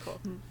 Cool.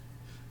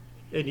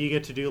 And you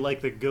get to do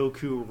like the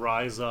Goku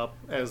rise up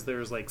as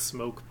there's like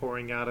smoke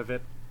pouring out of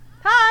it.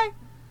 Hi.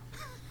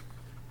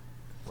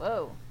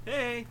 Whoa.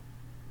 Hey.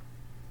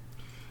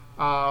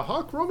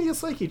 Hawk, roll me a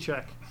psyche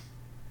check.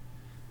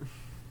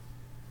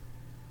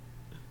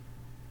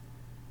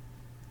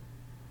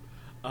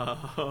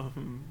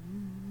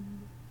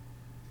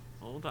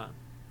 Hold on.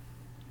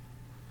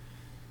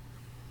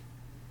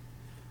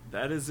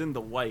 That is in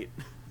the white.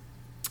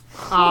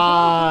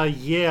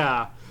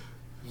 Yeah.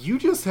 You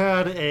just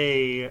had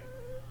a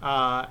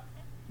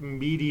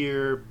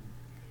meteor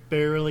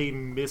barely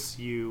miss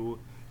you.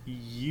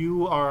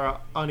 You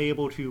are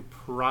unable to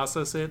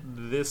process it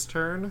this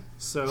turn,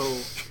 so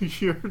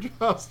you're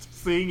just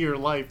seeing your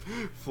life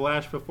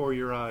flash before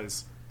your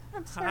eyes.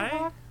 I'm sorry. Hi.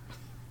 Hawk.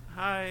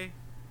 Hi.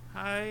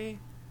 Hi.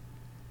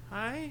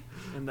 Hi.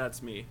 And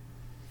that's me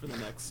for the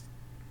next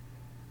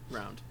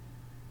round.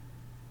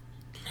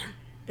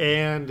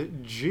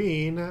 And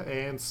Jean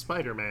and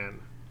Spider-Man.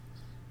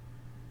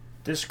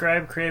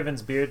 Describe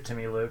Craven's beard to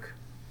me, Luke.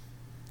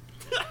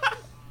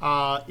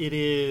 It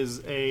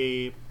is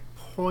a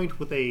point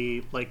with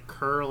a like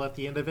curl at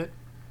the end of it.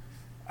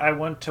 I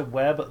want to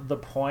web the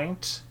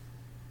point,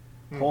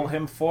 pull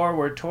him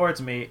forward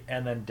towards me,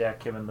 and then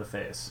deck him in the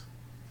face.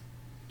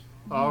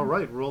 All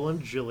right, roll an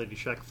agility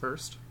check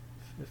first.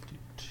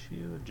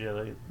 52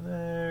 agility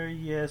there.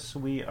 Yes,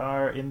 we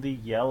are in the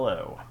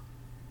yellow.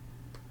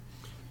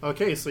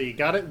 Okay, so you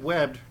got it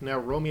webbed. Now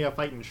roll me a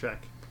fighting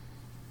check.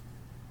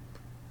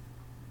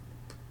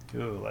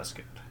 Ooh, that's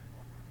good.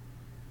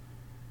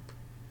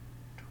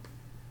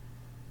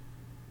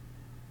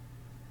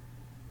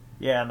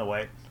 Yeah, in the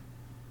white.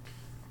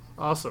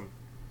 Awesome.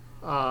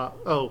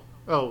 Oh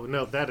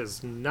no, that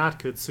is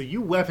not good. So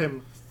you web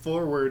him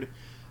forward.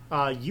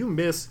 You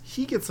miss.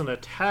 He gets an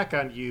attack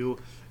on you,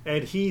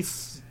 and he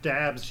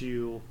stabs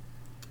you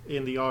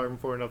in the arm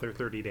for another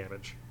 30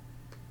 damage.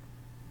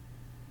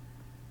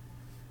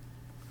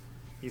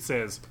 He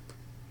says,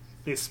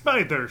 "The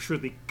spider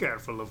should be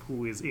careful of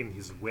who is in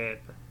his web."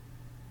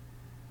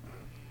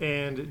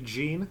 And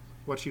Jean,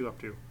 what you up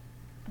to?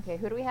 Okay,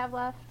 who do we have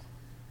left?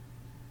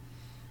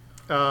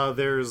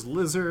 There's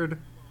Lizard.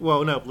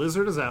 Well, no,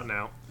 Lizard is out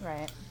now.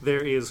 Right.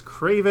 There is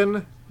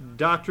Craven,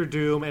 Doctor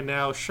Doom, and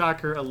now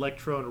Shocker,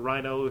 Electro, and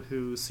Rhino,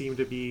 who seem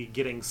to be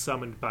getting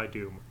summoned by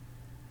Doom.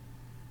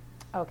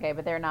 Okay,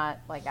 but they're not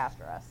like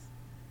after us.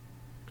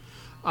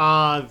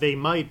 They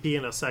might be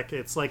in a sec.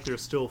 It's like they're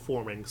still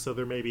forming, so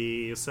they're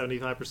maybe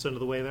 75% of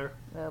the way there.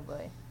 Oh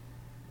boy.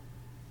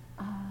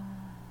 These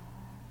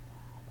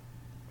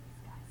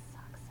guys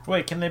suck so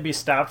Wait, can they be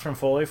stopped from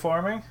fully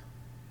forming?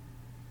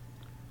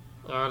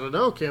 I don't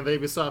know. Can they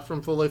be stopped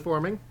from fully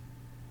forming?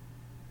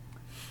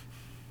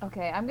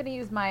 Okay, I'm gonna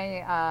use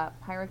my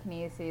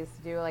pyrokinesis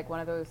to do like one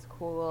of those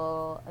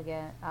cool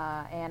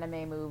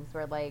anime moves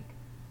where like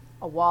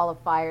a wall of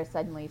fire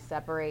suddenly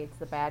separates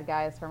the bad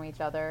guys from each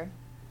other.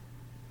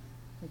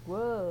 Like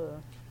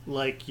whoa.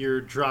 Like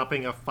you're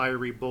dropping a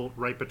fiery bolt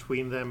right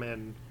between them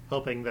and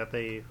hoping that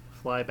they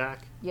fly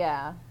back?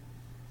 Yeah.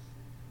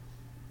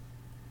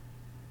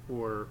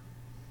 Or,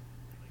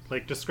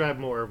 like, describe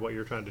more of what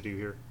you're trying to do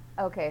here.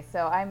 Okay,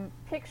 so I'm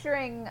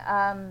picturing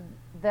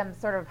them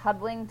sort of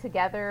huddling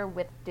together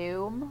with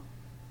Doom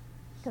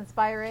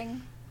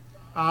conspiring.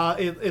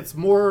 It's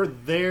more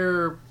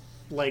they're,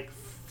 like,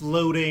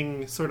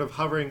 floating, sort of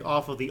hovering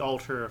off of the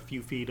altar a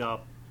few feet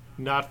up,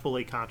 not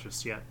fully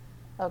conscious yet.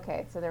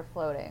 Okay, so they're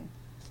floating.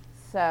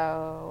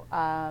 So,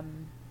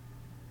 and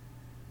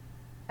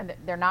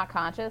they're not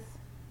conscious?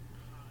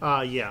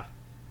 Yeah.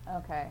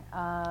 Okay,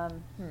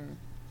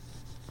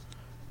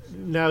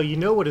 Now, you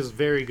know what is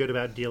very good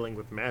about dealing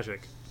with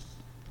magic.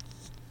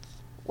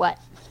 What?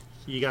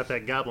 You got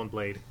that goblin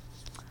blade.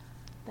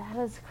 That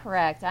is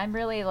correct. I'm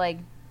really, like,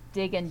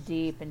 digging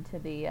deep into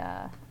the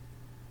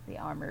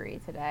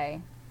armory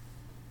today.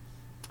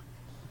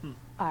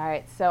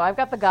 Alright, so I've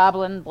got the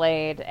goblin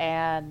blade,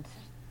 and,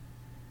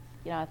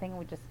 you know, I think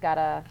we just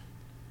gotta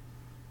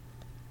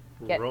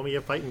Roll me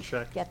a fighting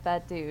check. get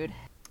that dude.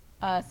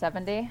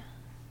 70?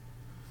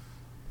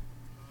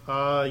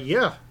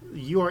 Yeah.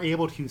 You are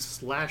able to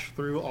slash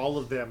through all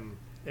of them,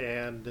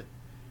 and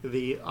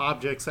the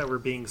objects that were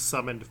being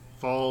summoned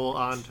fall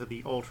onto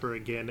the altar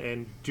again,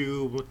 and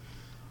Doom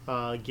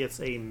gets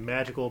a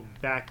magical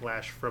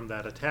backlash from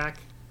that attack,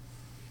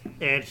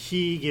 and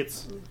he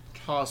gets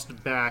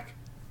tossed back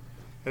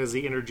as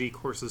the energy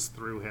courses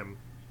through him.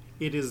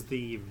 It is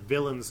the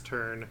villain's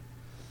turn,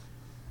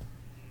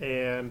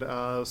 and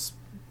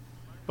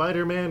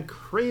Spider-Man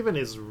Craven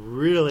is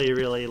really,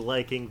 really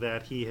liking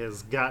that he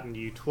has gotten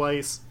you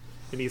twice,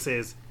 and he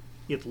says,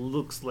 "It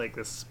looks like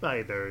the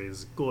spider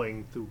is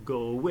going to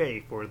go away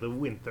for the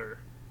winter."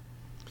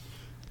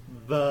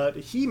 But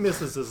he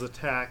misses his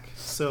attack,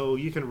 so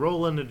you can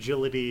roll an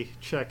agility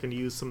check and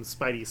use some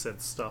Spidey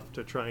sense stuff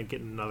to try and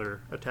get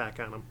another attack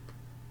on him.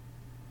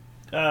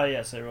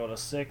 Yes, I rolled a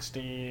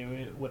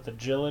 60 with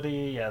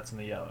agility. Yeah, it's in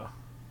the yellow.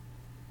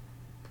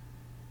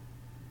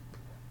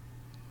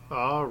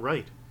 All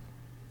right.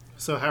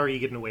 So how are you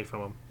getting away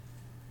from him?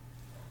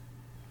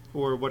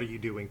 Or what are you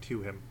doing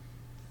to him?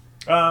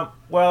 Well,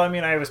 I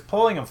mean, I was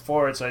pulling him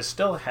forward, so I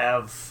still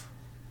have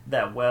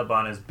that web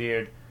on his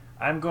beard.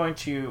 I'm going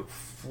to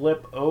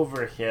flip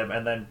over him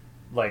and then,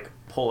 like,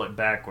 pull it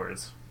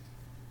backwards.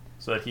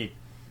 So that he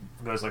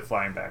goes, like,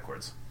 flying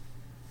backwards.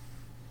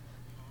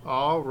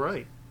 All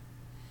right.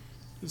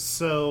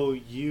 So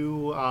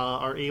you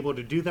are able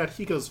to do that.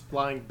 He goes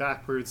flying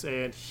backwards,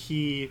 and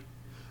he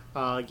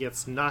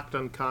gets knocked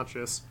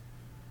unconscious.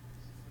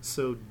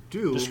 So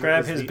Doom...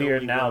 Describe is his the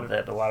beard only now one-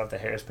 that a lot of the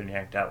hair's been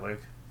yanked out,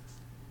 Luke.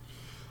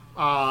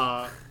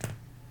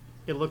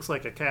 It looks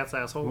like a cat's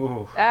asshole.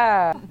 Ooh.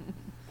 Ah!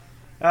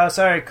 Oh,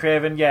 sorry,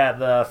 Craven. Yeah,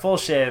 the full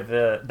shave,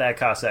 that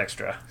costs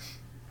extra.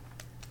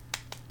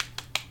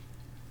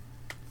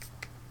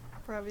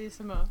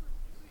 Bravissimo.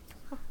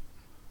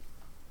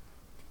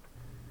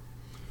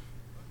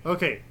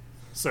 Okay,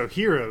 so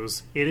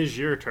heroes, it is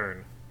your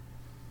turn.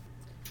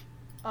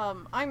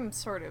 I'm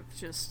sort of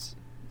just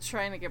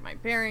trying to get my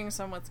bearings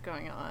on what's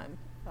going on.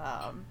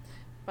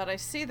 But I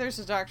see there's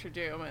a Dr.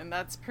 Doom, and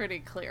that's pretty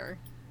clear.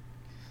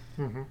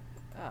 Mm-hmm.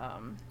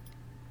 Um,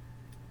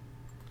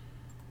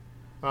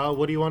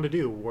 What do you want to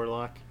do,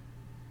 Warlock?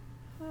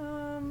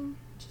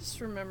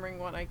 just remembering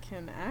what I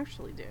can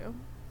actually do.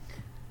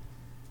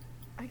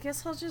 I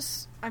guess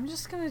I'm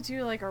just gonna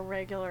do like a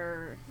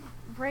regular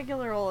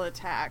old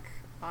attack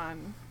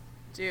on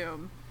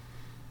Doom.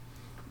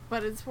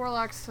 But it's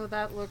Warlock, so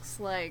that looks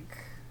like,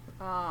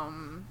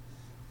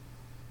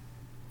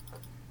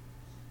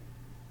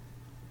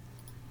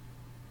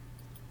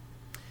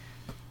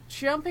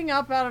 jumping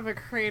up out of a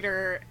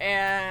crater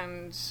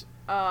and,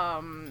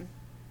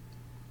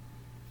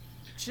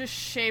 just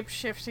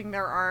shape-shifting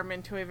their arm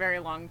into a very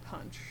long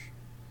punch.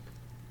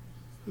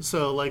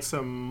 So, like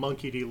some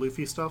Monkey D.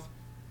 Luffy stuff?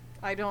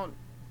 I don't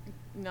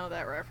know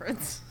that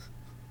reference.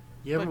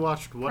 You haven't But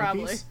watched One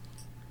probably. Piece?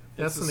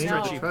 That's It's the the name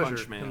of the Stretchy treasure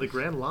Punch Man. in the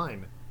Grand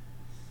Line.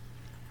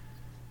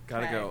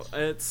 Gotta go.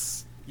 Okay.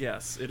 It's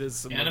yes, it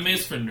is.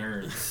 Anime's for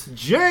nerds.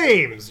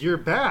 James, you're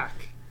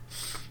back!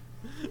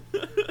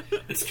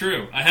 It's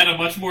true. I had a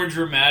much more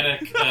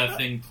dramatic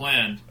thing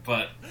planned,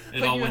 but it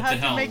But all you went to had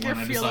to hell make your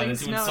when I decided feelings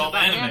to known install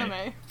about anime.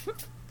 anime.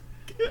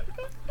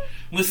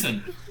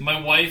 Listen, my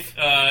wife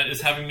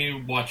is having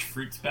me watch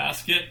Fruits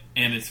Basket,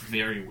 and it's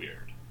very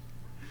weird.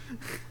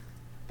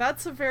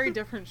 That's a very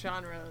different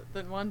genre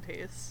than One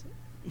Piece,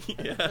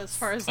 Yes. as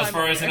far as As I'm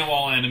far as I aware. know,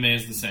 all anime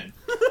is the same.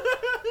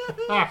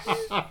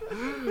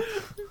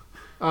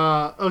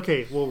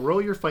 Okay, well,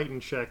 roll your fighting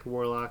check,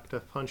 Warlock, to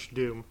punch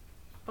Doom.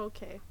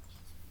 Okay.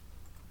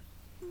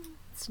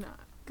 It's not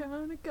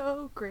gonna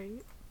go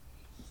great.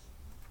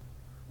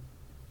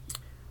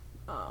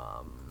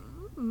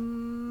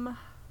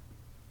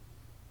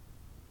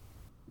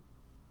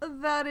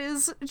 That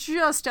is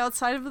just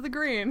outside of the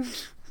green.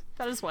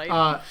 That is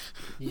white.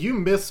 You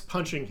miss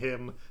punching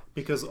him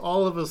because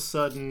all of a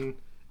sudden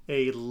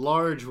a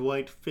large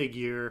white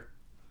figure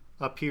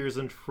appears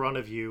in front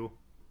of you.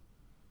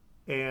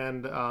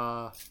 And,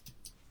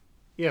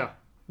 yeah,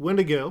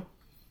 Wendigo,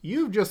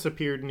 you've just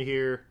appeared in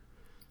here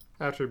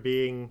after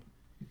being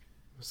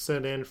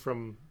sent in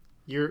from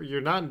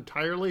you're not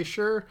entirely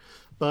sure,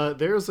 but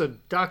there's a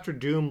Dr.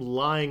 Doom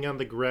lying on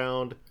the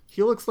ground.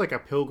 He looks like a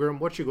pilgrim.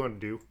 What you going to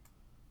do?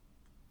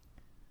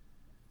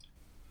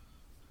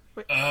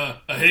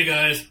 Hey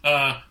guys,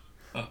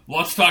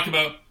 lots to talk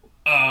about.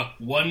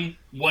 One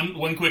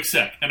quick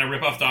sec, and I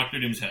rip off Dr.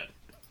 Doom's head.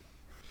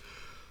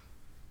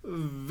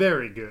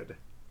 Very good.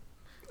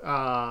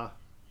 Yeah,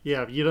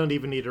 you don't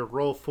even need to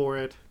roll for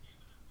it.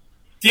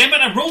 Damn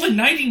it, I rolled a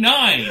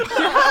 99!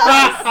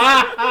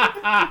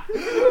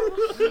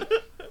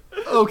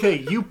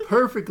 Okay, you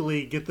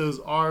perfectly get those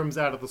arms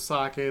out of the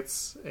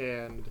sockets,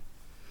 and...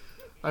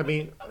 I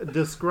mean,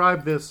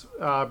 describe this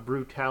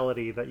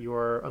brutality that you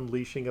are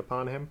unleashing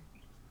upon him.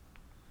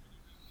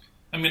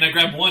 I mean, I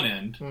grab one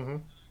end,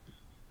 and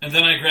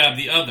then I grab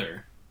the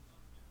other,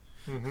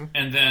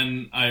 and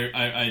then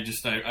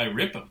I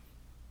rip him.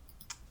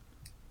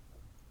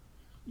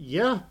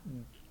 Yeah,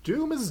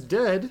 Doom is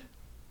dead.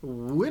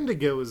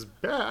 Wendigo is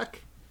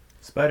back.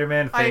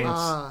 Spider-Man faints.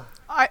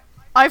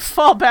 I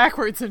fall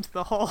backwards into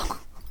the hole.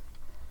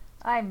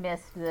 I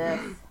missed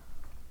this.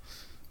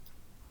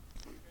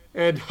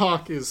 And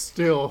Hawk is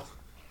still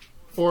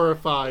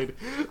horrified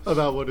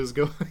about what is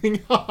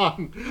going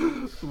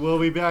on. We'll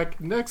be back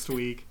next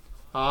week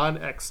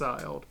on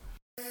Exiled.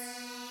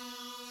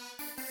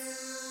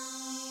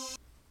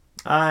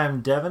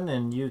 I'm Devin,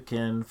 and you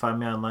can find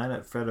me online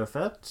at Fred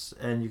O'Fett,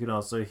 and you can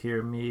also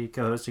hear me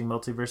co-hosting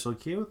Multiversal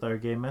Q with our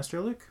Game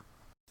Master Luke.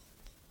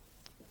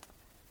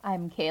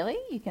 I'm Kaylee.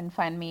 You can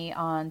find me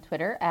on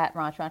Twitter at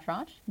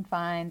RaunchRaunchRaunch. You can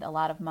find a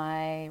lot of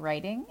my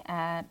writing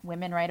at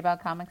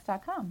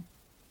womenwriteaboutcomics.com.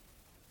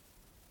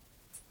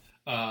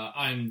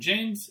 I'm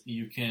James.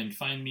 You can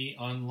find me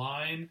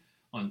online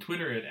on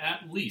Twitter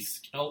at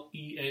Leask,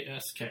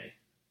 Leask,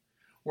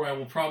 where I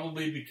will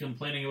probably be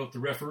complaining about the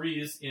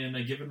referees in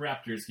a given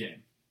Raptors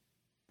game.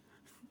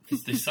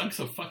 Because they suck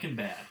so fucking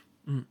bad.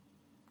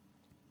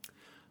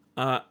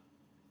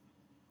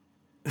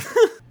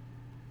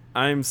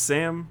 I'm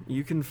Sam.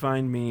 You can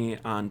find me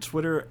on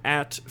Twitter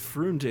at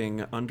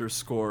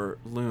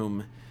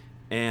Frunding_Loom.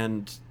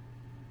 And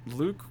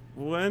Luke,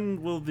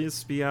 when will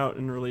this be out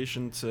in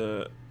relation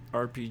to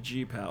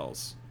RPG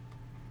Pals?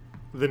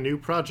 The new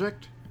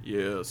project?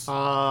 Yes.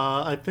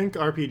 I think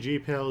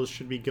RPG Pals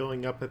should be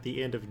going up at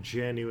the end of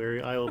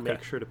January. I will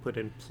make sure to put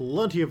in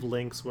plenty of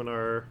links when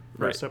our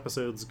first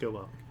episodes go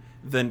up.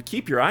 Then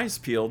keep your eyes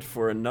peeled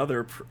for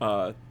another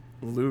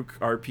Luke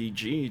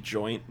RPG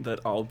joint that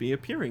I'll be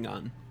appearing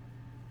on.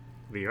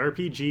 The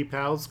RPG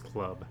Pals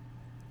Club.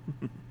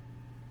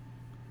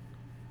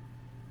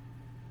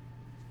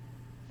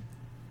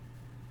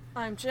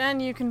 I'm Jen.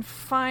 You can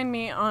find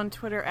me on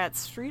Twitter at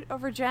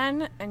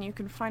StreetOverJen, and you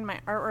can find my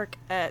artwork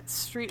at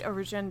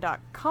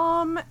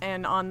StreetOverJen.com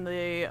and on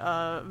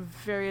the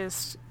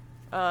various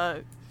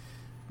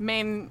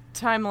main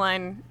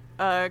timeline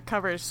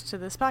covers to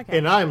this podcast.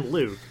 And I'm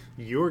Luke,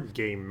 your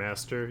game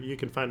master. You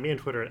can find me on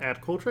Twitter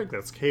at Koltreg,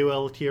 that's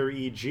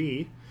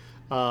KOLTREG.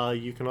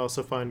 You can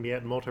also find me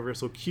at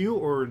Multiversal Q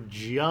or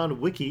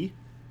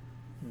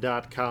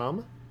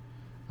JohnWiki.com,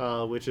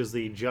 which is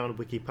the John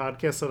Wiki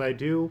podcast that I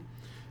do.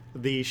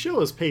 The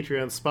show is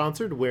Patreon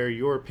sponsored, where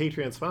your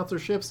Patreon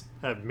sponsorships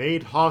have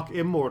made Hawk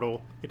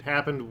immortal. It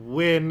happened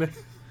when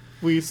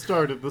we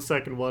started the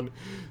second one,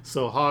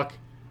 so Hawk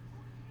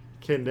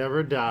can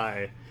never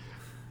die.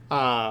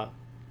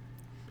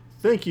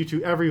 Thank you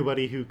to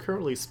everybody who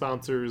currently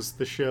sponsors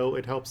the show.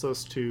 It helps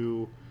us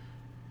to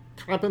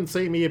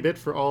compensate me a bit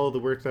for all of the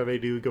work that I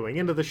do going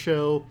into the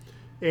show,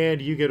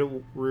 and you get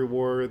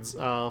rewards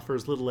for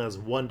as little as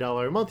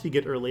 $1 a month. You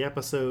get early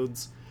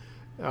episodes.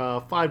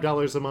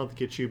 $5 a month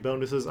gets you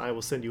bonuses. I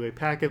will send you a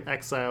pack of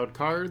Exiled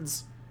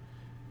cards,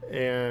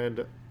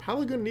 and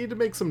probably going to need to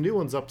make some new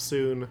ones up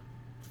soon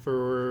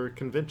for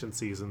convention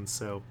season,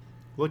 so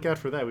look out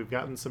for that. We've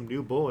gotten some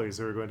new boys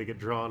who are going to get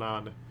drawn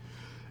on.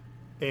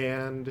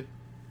 And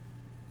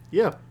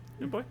yeah.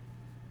 New boy?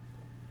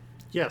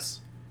 Yes.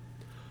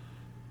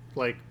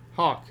 Like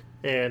Hawk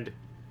and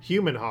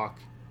Human Hawk.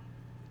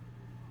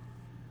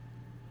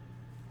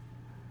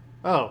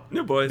 Oh,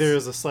 New boys.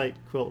 There's a slight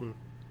Quilton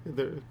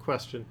the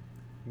question.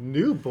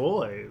 New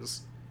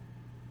boys.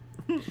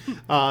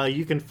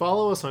 You can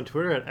follow us on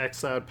Twitter at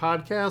Exiled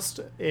Podcast,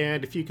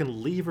 and if you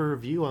can leave a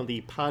review on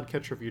the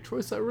podcatcher of your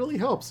choice, that really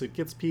helps. It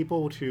gets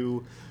people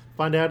to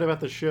find out about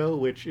the show,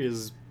 which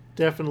is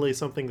definitely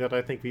something that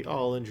I think we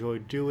all enjoy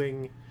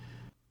doing.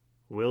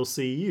 We'll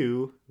see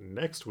you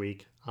next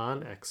week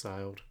on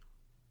Exiled.